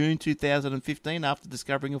from June 2015 after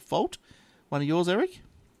discovering a fault. One of yours, Eric?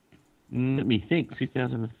 Let me think.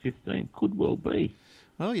 2015. Could well be.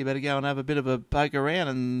 Well, you better go and have a bit of a poke around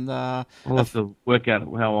and... I'll have to work out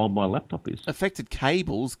how old my laptop is. Affected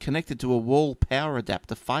cables connected to a wall power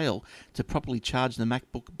adapter fail to properly charge the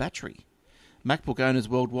MacBook battery. MacBook owners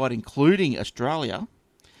worldwide, including Australia,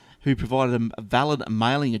 who provided a valid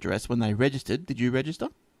mailing address when they registered. Did you register?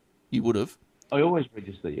 You would have. I always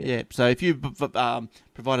register, yeah. Yeah, so if you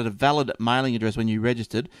provided a valid mailing address when you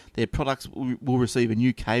registered, their products will receive a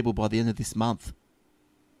new cable by the end of this month.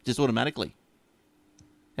 Just automatically.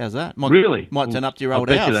 How's that? Really? Might turn up to your old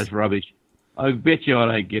house. I house. bet you that's rubbish. I bet you I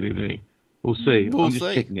don't get anything. We'll see. I'm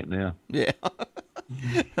just checking it now. Yeah.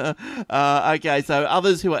 Okay, so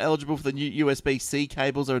others who are eligible for the new USB-C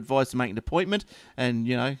cables are advised to make an appointment and,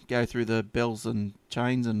 go through the bells and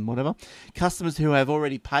chains and whatever. Customers who have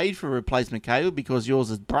already paid for a replacement cable because yours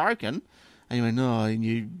is broken, and you went, no, and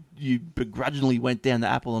you begrudgingly went down to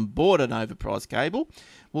Apple and bought an overpriced cable,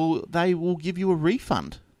 well, they will give you a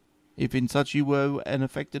refund if in such you were an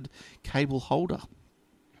affected cable holder.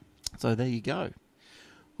 So there you go.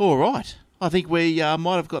 All right. I think we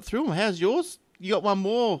might have got through them. How's yours? You got one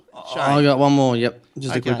more, Shane? I got one more, yep.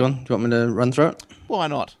 Just a quick one. Do you want me to run through it? Why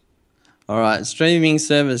not? All right. Streaming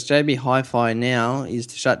service JB Hi-Fi Now is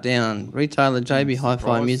to shut down. Retailer JB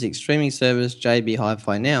Hi-Fi Music streaming service JB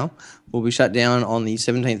Hi-Fi Now will be shut down on the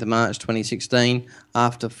 17th of March 2016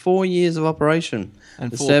 after 4 years of operation. And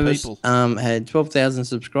the 4 service people. Had 12,000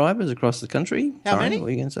 subscribers across the country. How many? What were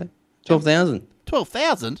you going to say? 12,000.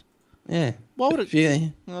 12,000? Yeah. Why would it? Yeah.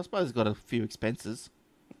 Well, I suppose it's got a few expenses.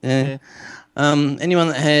 Yeah. Anyone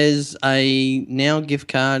that has a Now gift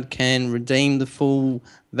card can redeem the full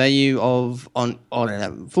value on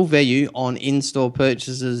in-store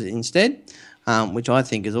purchases instead, which I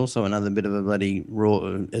think is also another bit of a bloody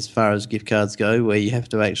raw as far as gift cards go, where you have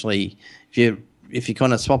to actually, if you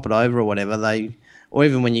kind of swap it over or whatever, or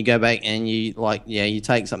even when you go back and you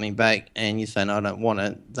take something back and you say, no, I don't want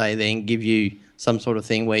it, they then give you some sort of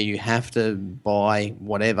thing where you have to buy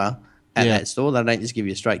whatever at that store. They don't just give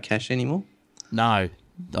you straight cash anymore. No, I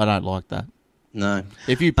don't like that. No.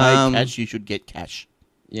 If you pay cash, you should get cash.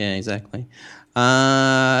 Yeah, exactly.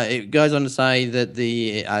 It goes on to say that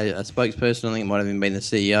a spokesperson, I think it might have even been the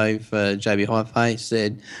CEO for JB Hi-Fi,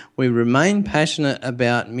 said, "We remain passionate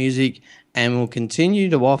about music and will continue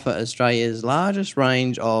to offer Australia's largest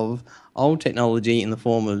range of old technology in the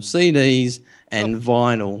form of CDs and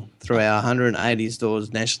vinyl through our 180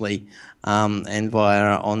 stores nationally and via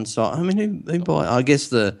our on-site." I mean, who buy? I guess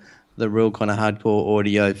the real kind of hardcore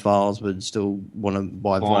audio files would still want to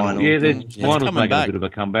buy vinyl. Yeah, vinyl's making a bit of a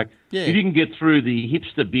comeback. Yeah. If you can get through the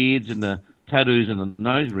hipster beards and the tattoos and the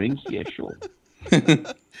nose rings, yeah, sure.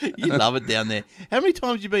 You love it down there. How many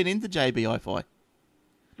times have you been into JB Hi-Fi?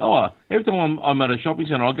 Oh, every time I'm at a shopping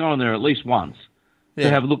centre, I'll go in there at least once to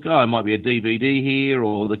have a look. Oh, it might be a DVD here,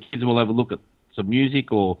 or the kids will have a look at some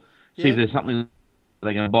music, or see if there's something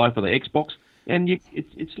they're going to buy for the Xbox. And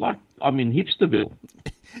it's like I'm in Hipsterville.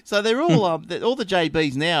 So they're all all the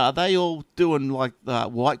JBs now. Are they all doing like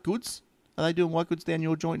white goods? Are they doing white goods down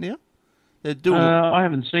your joint now? They're doing. I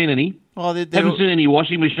haven't seen any. Oh, haven't seen any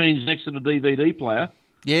washing machines next to the DVD player.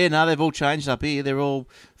 Yeah, no, they've all changed up here. They're all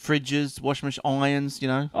fridges, washing machine, irons.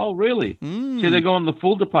 Oh, really? So they're going to the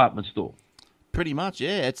full department store. Pretty much,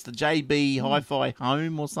 yeah. It's the JB Hi-Fi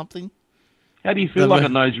Home or something. How do you feel like a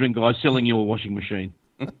nose ring guy selling you a washing machine?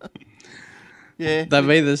 Yeah, they've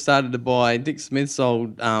either started to buy Dick Smith's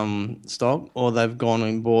old stock, or they've gone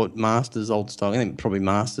and bought Masters' old stock. I think probably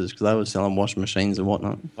Masters, because they were selling washing machines and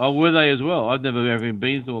whatnot. Oh, were they as well? I've never even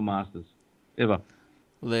been to a Masters, ever.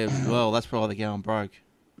 Well, that's probably going broke.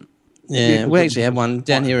 Yeah, we actually had one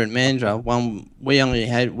down here at Mandurah. We've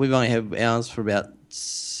only had ours for about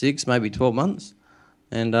 6, maybe 12 months,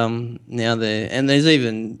 and now there's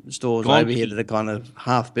even stores over here that are kind of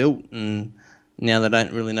half built, and now they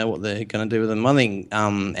don't really know what they're going to do with them. I think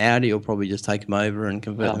Audi will probably just take them over and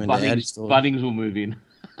convert them into Audi stores. Bunnings will move in.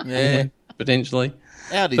 Yeah, potentially.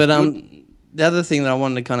 Audi's but good. The other thing that I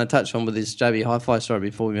wanted to kind of touch on with this JB Hi-Fi story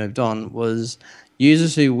before we moved on was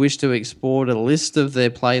users who wish to export a list of their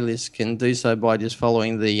playlists can do so by just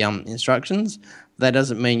following the instructions. that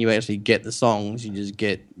doesn't mean you actually get the songs. You just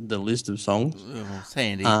get the list of songs. Oh, it's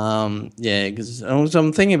handy. Yeah, because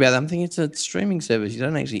I'm thinking about that. I'm thinking it's a streaming service. You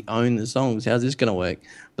don't actually own the songs. How's this going to work?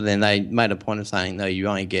 But then they made a point of saying, no, you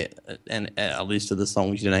only get a list of the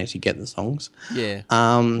songs. You don't actually get the songs. Yeah.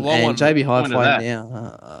 And JB Hi-Fi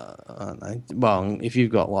now, I don't know. Well, if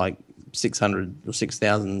you've got like 600 or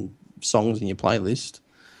 6,000 songs in your playlist,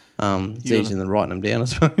 it's easier than writing them down, I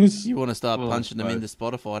suppose. You want to start punching them into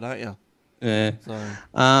Spotify, don't you? Yeah. So.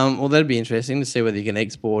 Well, that'd be interesting to see whether you can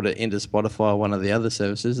export it into Spotify or one of the other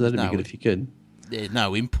services. That'd be good if you could. There's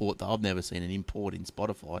no import, though. I've never seen an import in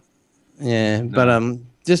Spotify. Yeah, but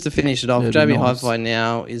just to finish it off, JB Hi-Fi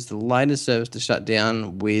now is the latest service to shut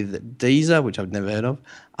down, with Deezer, which I've never heard of,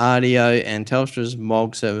 RDO, and Telstra's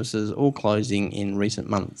MOG services all closing in recent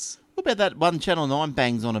months. What about that one Channel 9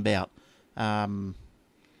 bangs on about?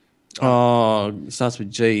 It starts with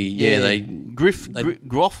G. Yeah,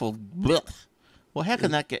 Groffle. Well, how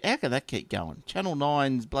can that keep going? Channel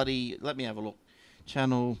 9's bloody. Let me have a look.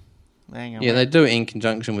 Hang on. Yeah, they do it in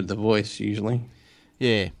conjunction with The Voice usually.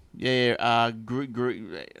 Yeah. Hang on.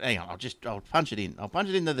 I'll punch it in. I'll punch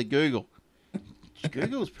it into the Google.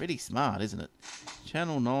 Google's pretty smart, isn't it?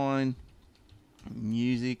 Channel 9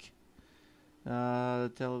 music,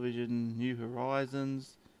 television, New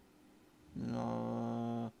Horizons.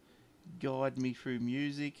 Guide me through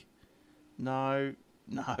music. No.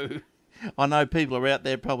 I know people are out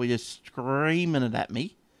there probably just screaming it at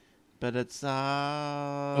me, but it's.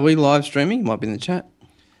 Are we live streaming? Might be in the chat.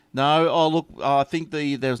 No. Oh, look. I think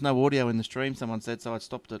there was no audio in the stream. Someone said, so I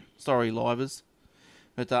stopped it. Sorry, livers.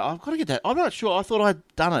 But I've got to get that. I'm not sure. I thought I'd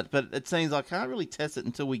done it, but it seems I can't really test it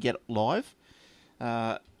until we get live.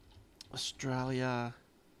 Australia.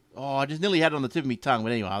 Oh, I just nearly had it on the tip of my tongue,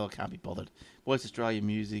 but anyway, I can't be bothered. Voice Australia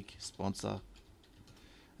Music sponsor.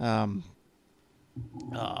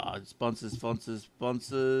 Sponsors.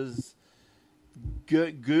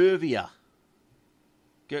 Gervia.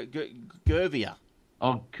 Gervia.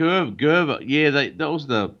 Oh, Gervia. Yeah, that was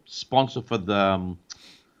the sponsor for the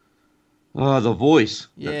The Voice.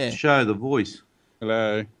 Yeah. That show, The Voice.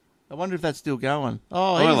 Hello. I wonder if that's still going.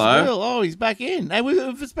 Oh, hello. He's back in. Hey, we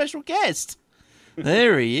have a special guest.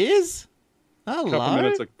 There he is. Hello. A couple of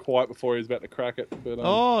minutes of quiet before he's about to crack it. But,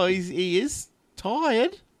 he is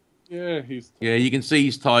tired. Yeah, he's Yeah, you can see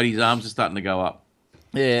he's tired. His arms are starting to go up.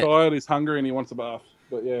 Yeah. tired, he's hungry, and he wants a bath.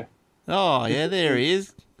 But yeah. Oh, yeah, there he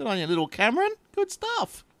is. Good on you, little Cameron. Good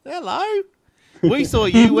stuff. Hello. We saw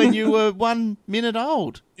you when you were 1 minute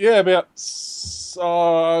old. Yeah, about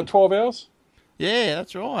 12 hours. Yeah,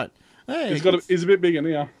 that's right. Yeah, He's a bit bigger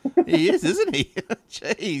now. He is, isn't he?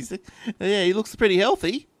 Jeez. Yeah, he looks pretty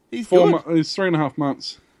healthy. He's He's 3.5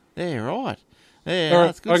 months. Yeah, right. Yeah, All right,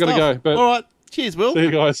 that's good I gotta stuff. go. But all right. Cheers, Will. see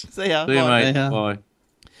you guys. See ya. See you, Bye. mate. Bye.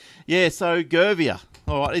 Yeah, so Gervia.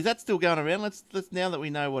 All right, is that still going around? Let's now that we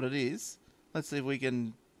know what it is, let's see if we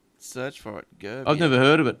can search for it. Gervia. I've never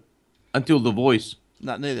heard of it until The Voice.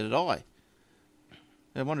 No, neither did I.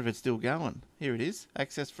 I wonder if it's still going. Here it is.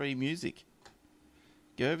 Access free music.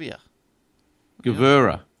 Gervia.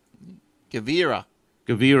 Gavira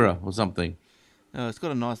or something. Oh, it's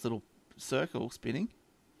got a nice little circle spinning.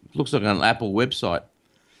 Looks like an Apple website.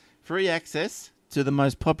 Free access to the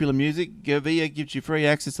most popular music. Gervia gives you free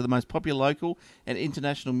access to the most popular local and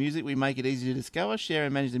international music. We make it easy to discover, share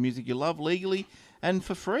and manage the music you love legally and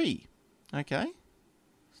for free. Okay.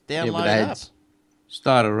 Download it up.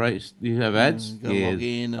 Start a race. Do you have ads? Yeah. Log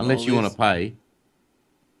in and unless all you want this. to pay.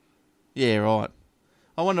 Yeah, right.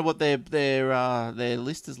 I wonder what their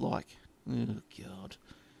list is like. Oh, God.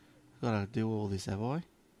 Got to do all this, have I?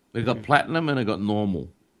 They've got platinum and they've got normal.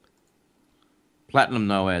 Platinum,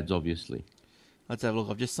 no ads, obviously. Let's have a look.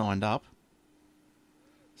 I've just signed up.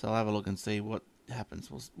 So I'll have a look and see what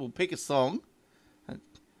happens. We'll pick a song.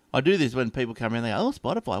 I do this when people come around. They go, "Oh,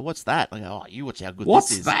 Spotify, what's that?" I go, "Oh, you watch how good What's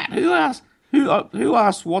this is." that? Who asked? Who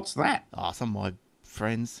asked? What's that? Oh, some of my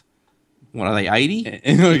friends. What are they? 80?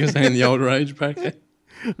 You're saying the older age bracket.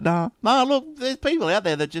 No. Look, there's people out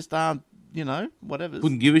there that just aren't, whatever.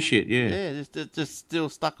 Wouldn't give a shit. Yeah. Yeah, just still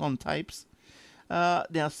stuck on tapes.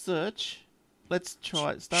 Now search. Let's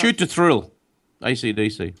try it. Shoot to Thrill.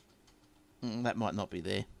 AC/DC. That might not be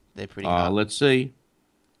there. They're pretty hard. Let's see.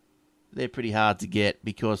 They're pretty hard to get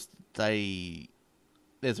because there's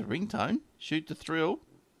a ringtone. Shoot to Thrill.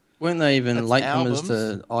 Weren't they even That's latecomers albums.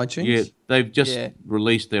 to iTunes? Yeah, they've just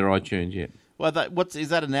released their iTunes yet. Well, is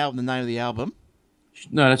that an album? The name of the album?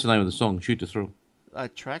 No, that's the name of the song. Shoot to Thrill.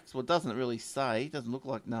 Tracks. Well, it doesn't really say. It doesn't look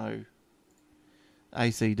like no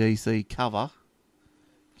AC/DC cover.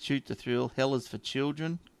 Shoot to Thrill. Hell is for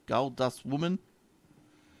Children. Gold Dust Woman.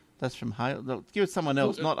 That's from Hale. Give it someone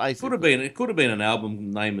else, not Ace. It could have been an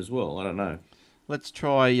album name as well. I don't know. Let's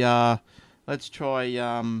try. See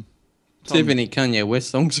if any Kanye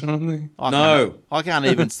West songs are on there. I can't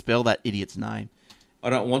even spell that idiot's name. I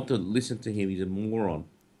don't want to listen to him. He's a moron.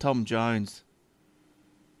 Tom Jones.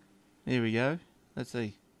 Here we go. Let's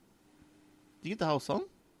see. Did you get the whole song?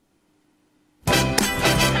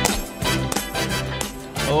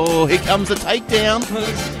 Oh, here comes the takedown.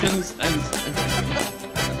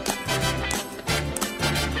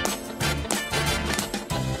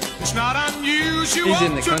 It's not unusual. He's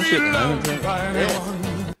in the country at the moment.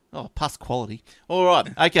 Yeah. Oh, past quality. All right.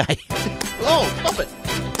 Okay. Oh, stop it.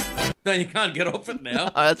 No, you can't get off it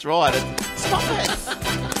now. Oh, that's right. Stop it.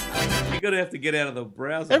 You're going to have to get out of the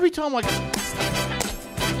browser. Every time I... It's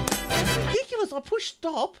ridiculous. I push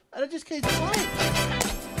stop and it just keeps playing.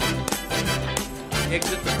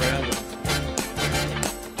 Exit the browser.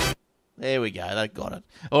 There we go. They got it.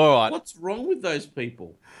 All right. What's wrong with those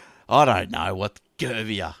people? I don't know. What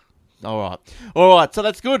Gervia. All right. So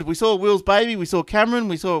that's good. We saw Will's baby. We saw Cameron.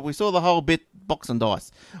 We saw the whole bit. Box and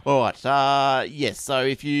dice. All right. Yes. So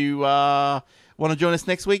if you want to join us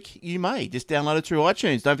next week, you may just download it through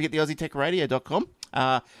iTunes. Don't forget the AussieTechRadio.com.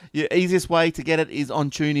 Your easiest way to get it is on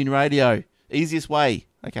TuneIn Radio. Easiest way.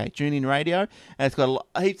 Okay, TuneIn Radio. And it's got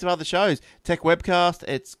heaps of other shows. Tech Webcast.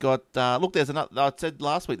 It's got, look, there's another, I said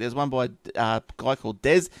last week, there's one by a guy called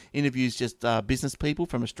Des. Interviews just business people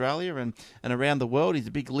from Australia and around the world. He's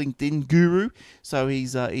a big LinkedIn guru. So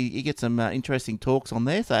he gets some interesting talks on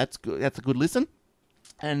there. So that's good. That's a good listen.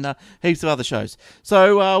 And heaps of other shows.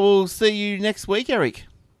 So we'll see you next week, Eric.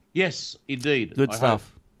 Yes, indeed. Good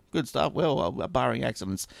stuff. Good stuff. Well, barring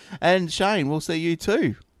accidents. And Shane, we'll see you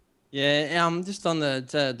too. Yeah, just on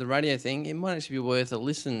the radio thing, it might actually be worth a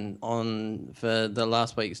listen on for the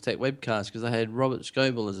last week's Tech Webcast because I had Robert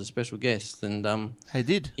Scoble as a special guest, and he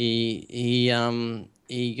did. He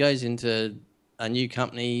goes into a new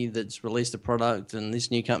company that's released a product, and this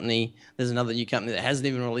new company, there's another new company that hasn't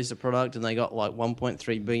even released a product, and they got like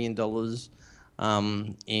 $1.3 billion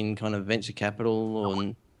in kind of venture capital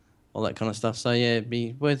and all that kind of stuff. So yeah, it'd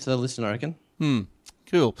be worth a listen, I reckon.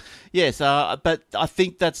 Cool. Yes, but I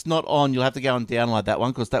think that's not on. You'll have to go and download that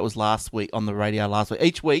one because that was last week on the radio last week.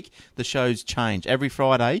 Each week the shows change. Every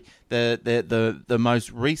Friday, the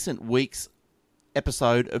most recent week's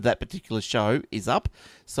episode of that particular show is up.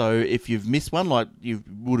 So if you've missed one, like you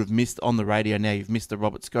would have missed on the radio now, you've missed the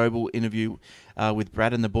Robert Scoble interview with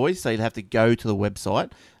Brad and the boys, so you'll have to go to the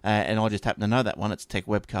website, and I just happen to know that one. It's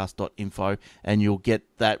techwebcast.info, and you'll get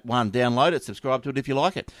that one. Download it, subscribe to it if you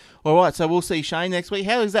like it. All right, so we'll see Shane next week.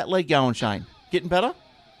 How is that leg going, Shane? Getting better?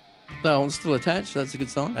 No, it's still attached. That's a good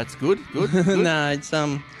sign. That's good. No, it's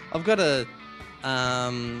I've got a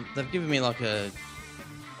they've given me like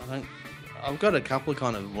I've got a couple of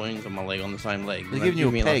kind of wounds on my leg, on the same leg. They're giving you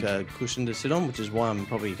a peg. Like a cushion to sit on, which is why I'm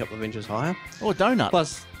probably a couple of inches higher. Oh, a donut.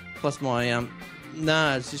 Plus my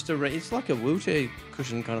no, it's just it's like a wheelchair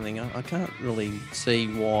cushion kind of thing. I can't really see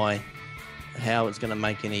how it's going to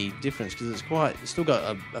make any difference because it's still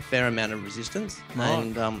got a fair amount of resistance. Right.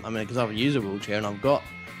 And I mean, because I've used a wheelchair and I've got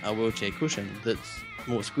a wheelchair cushion that's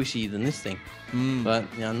more squishy than this thing. But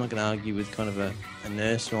I'm not going to argue with kind of a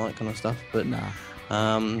nurse and all that kind of stuff. But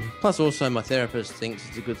plus, also, my therapist thinks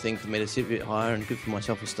it's a good thing for me to sit a bit higher and good for my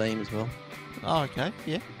self-esteem as well. Oh, okay.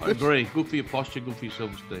 Yeah. I agree. Good for your posture, good for your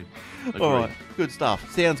self-esteem. All right. Good stuff.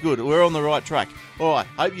 Sounds good. We're on the right track. All right.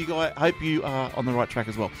 Hope you are on the right track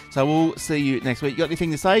as well. So we'll see you next week. You got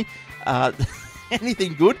anything to say?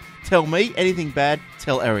 Anything good? Tell me. Anything bad?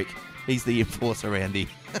 Tell Eric. He's the enforcer, Andy.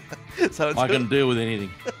 So I can deal with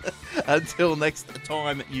anything. Until next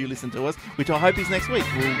time you listen to us, which I hope is next week.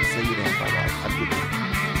 We'll see you then. Bye-bye. Have a good day.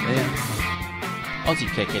 Yeah. Aussie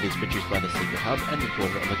Techhead is produced by The Secret Hub and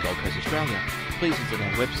recorded on the Gold Coast, Australia. Please visit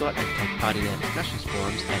our website and take part in our discussions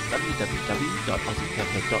forums at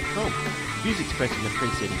www.aussietechhead.com. Views expressed in the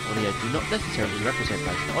preceding audio do not necessarily represent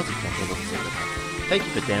those of Aussie Techhead or The Secret Hub. Thank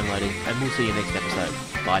you for downloading, and we'll see you next episode.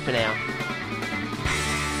 Bye for now.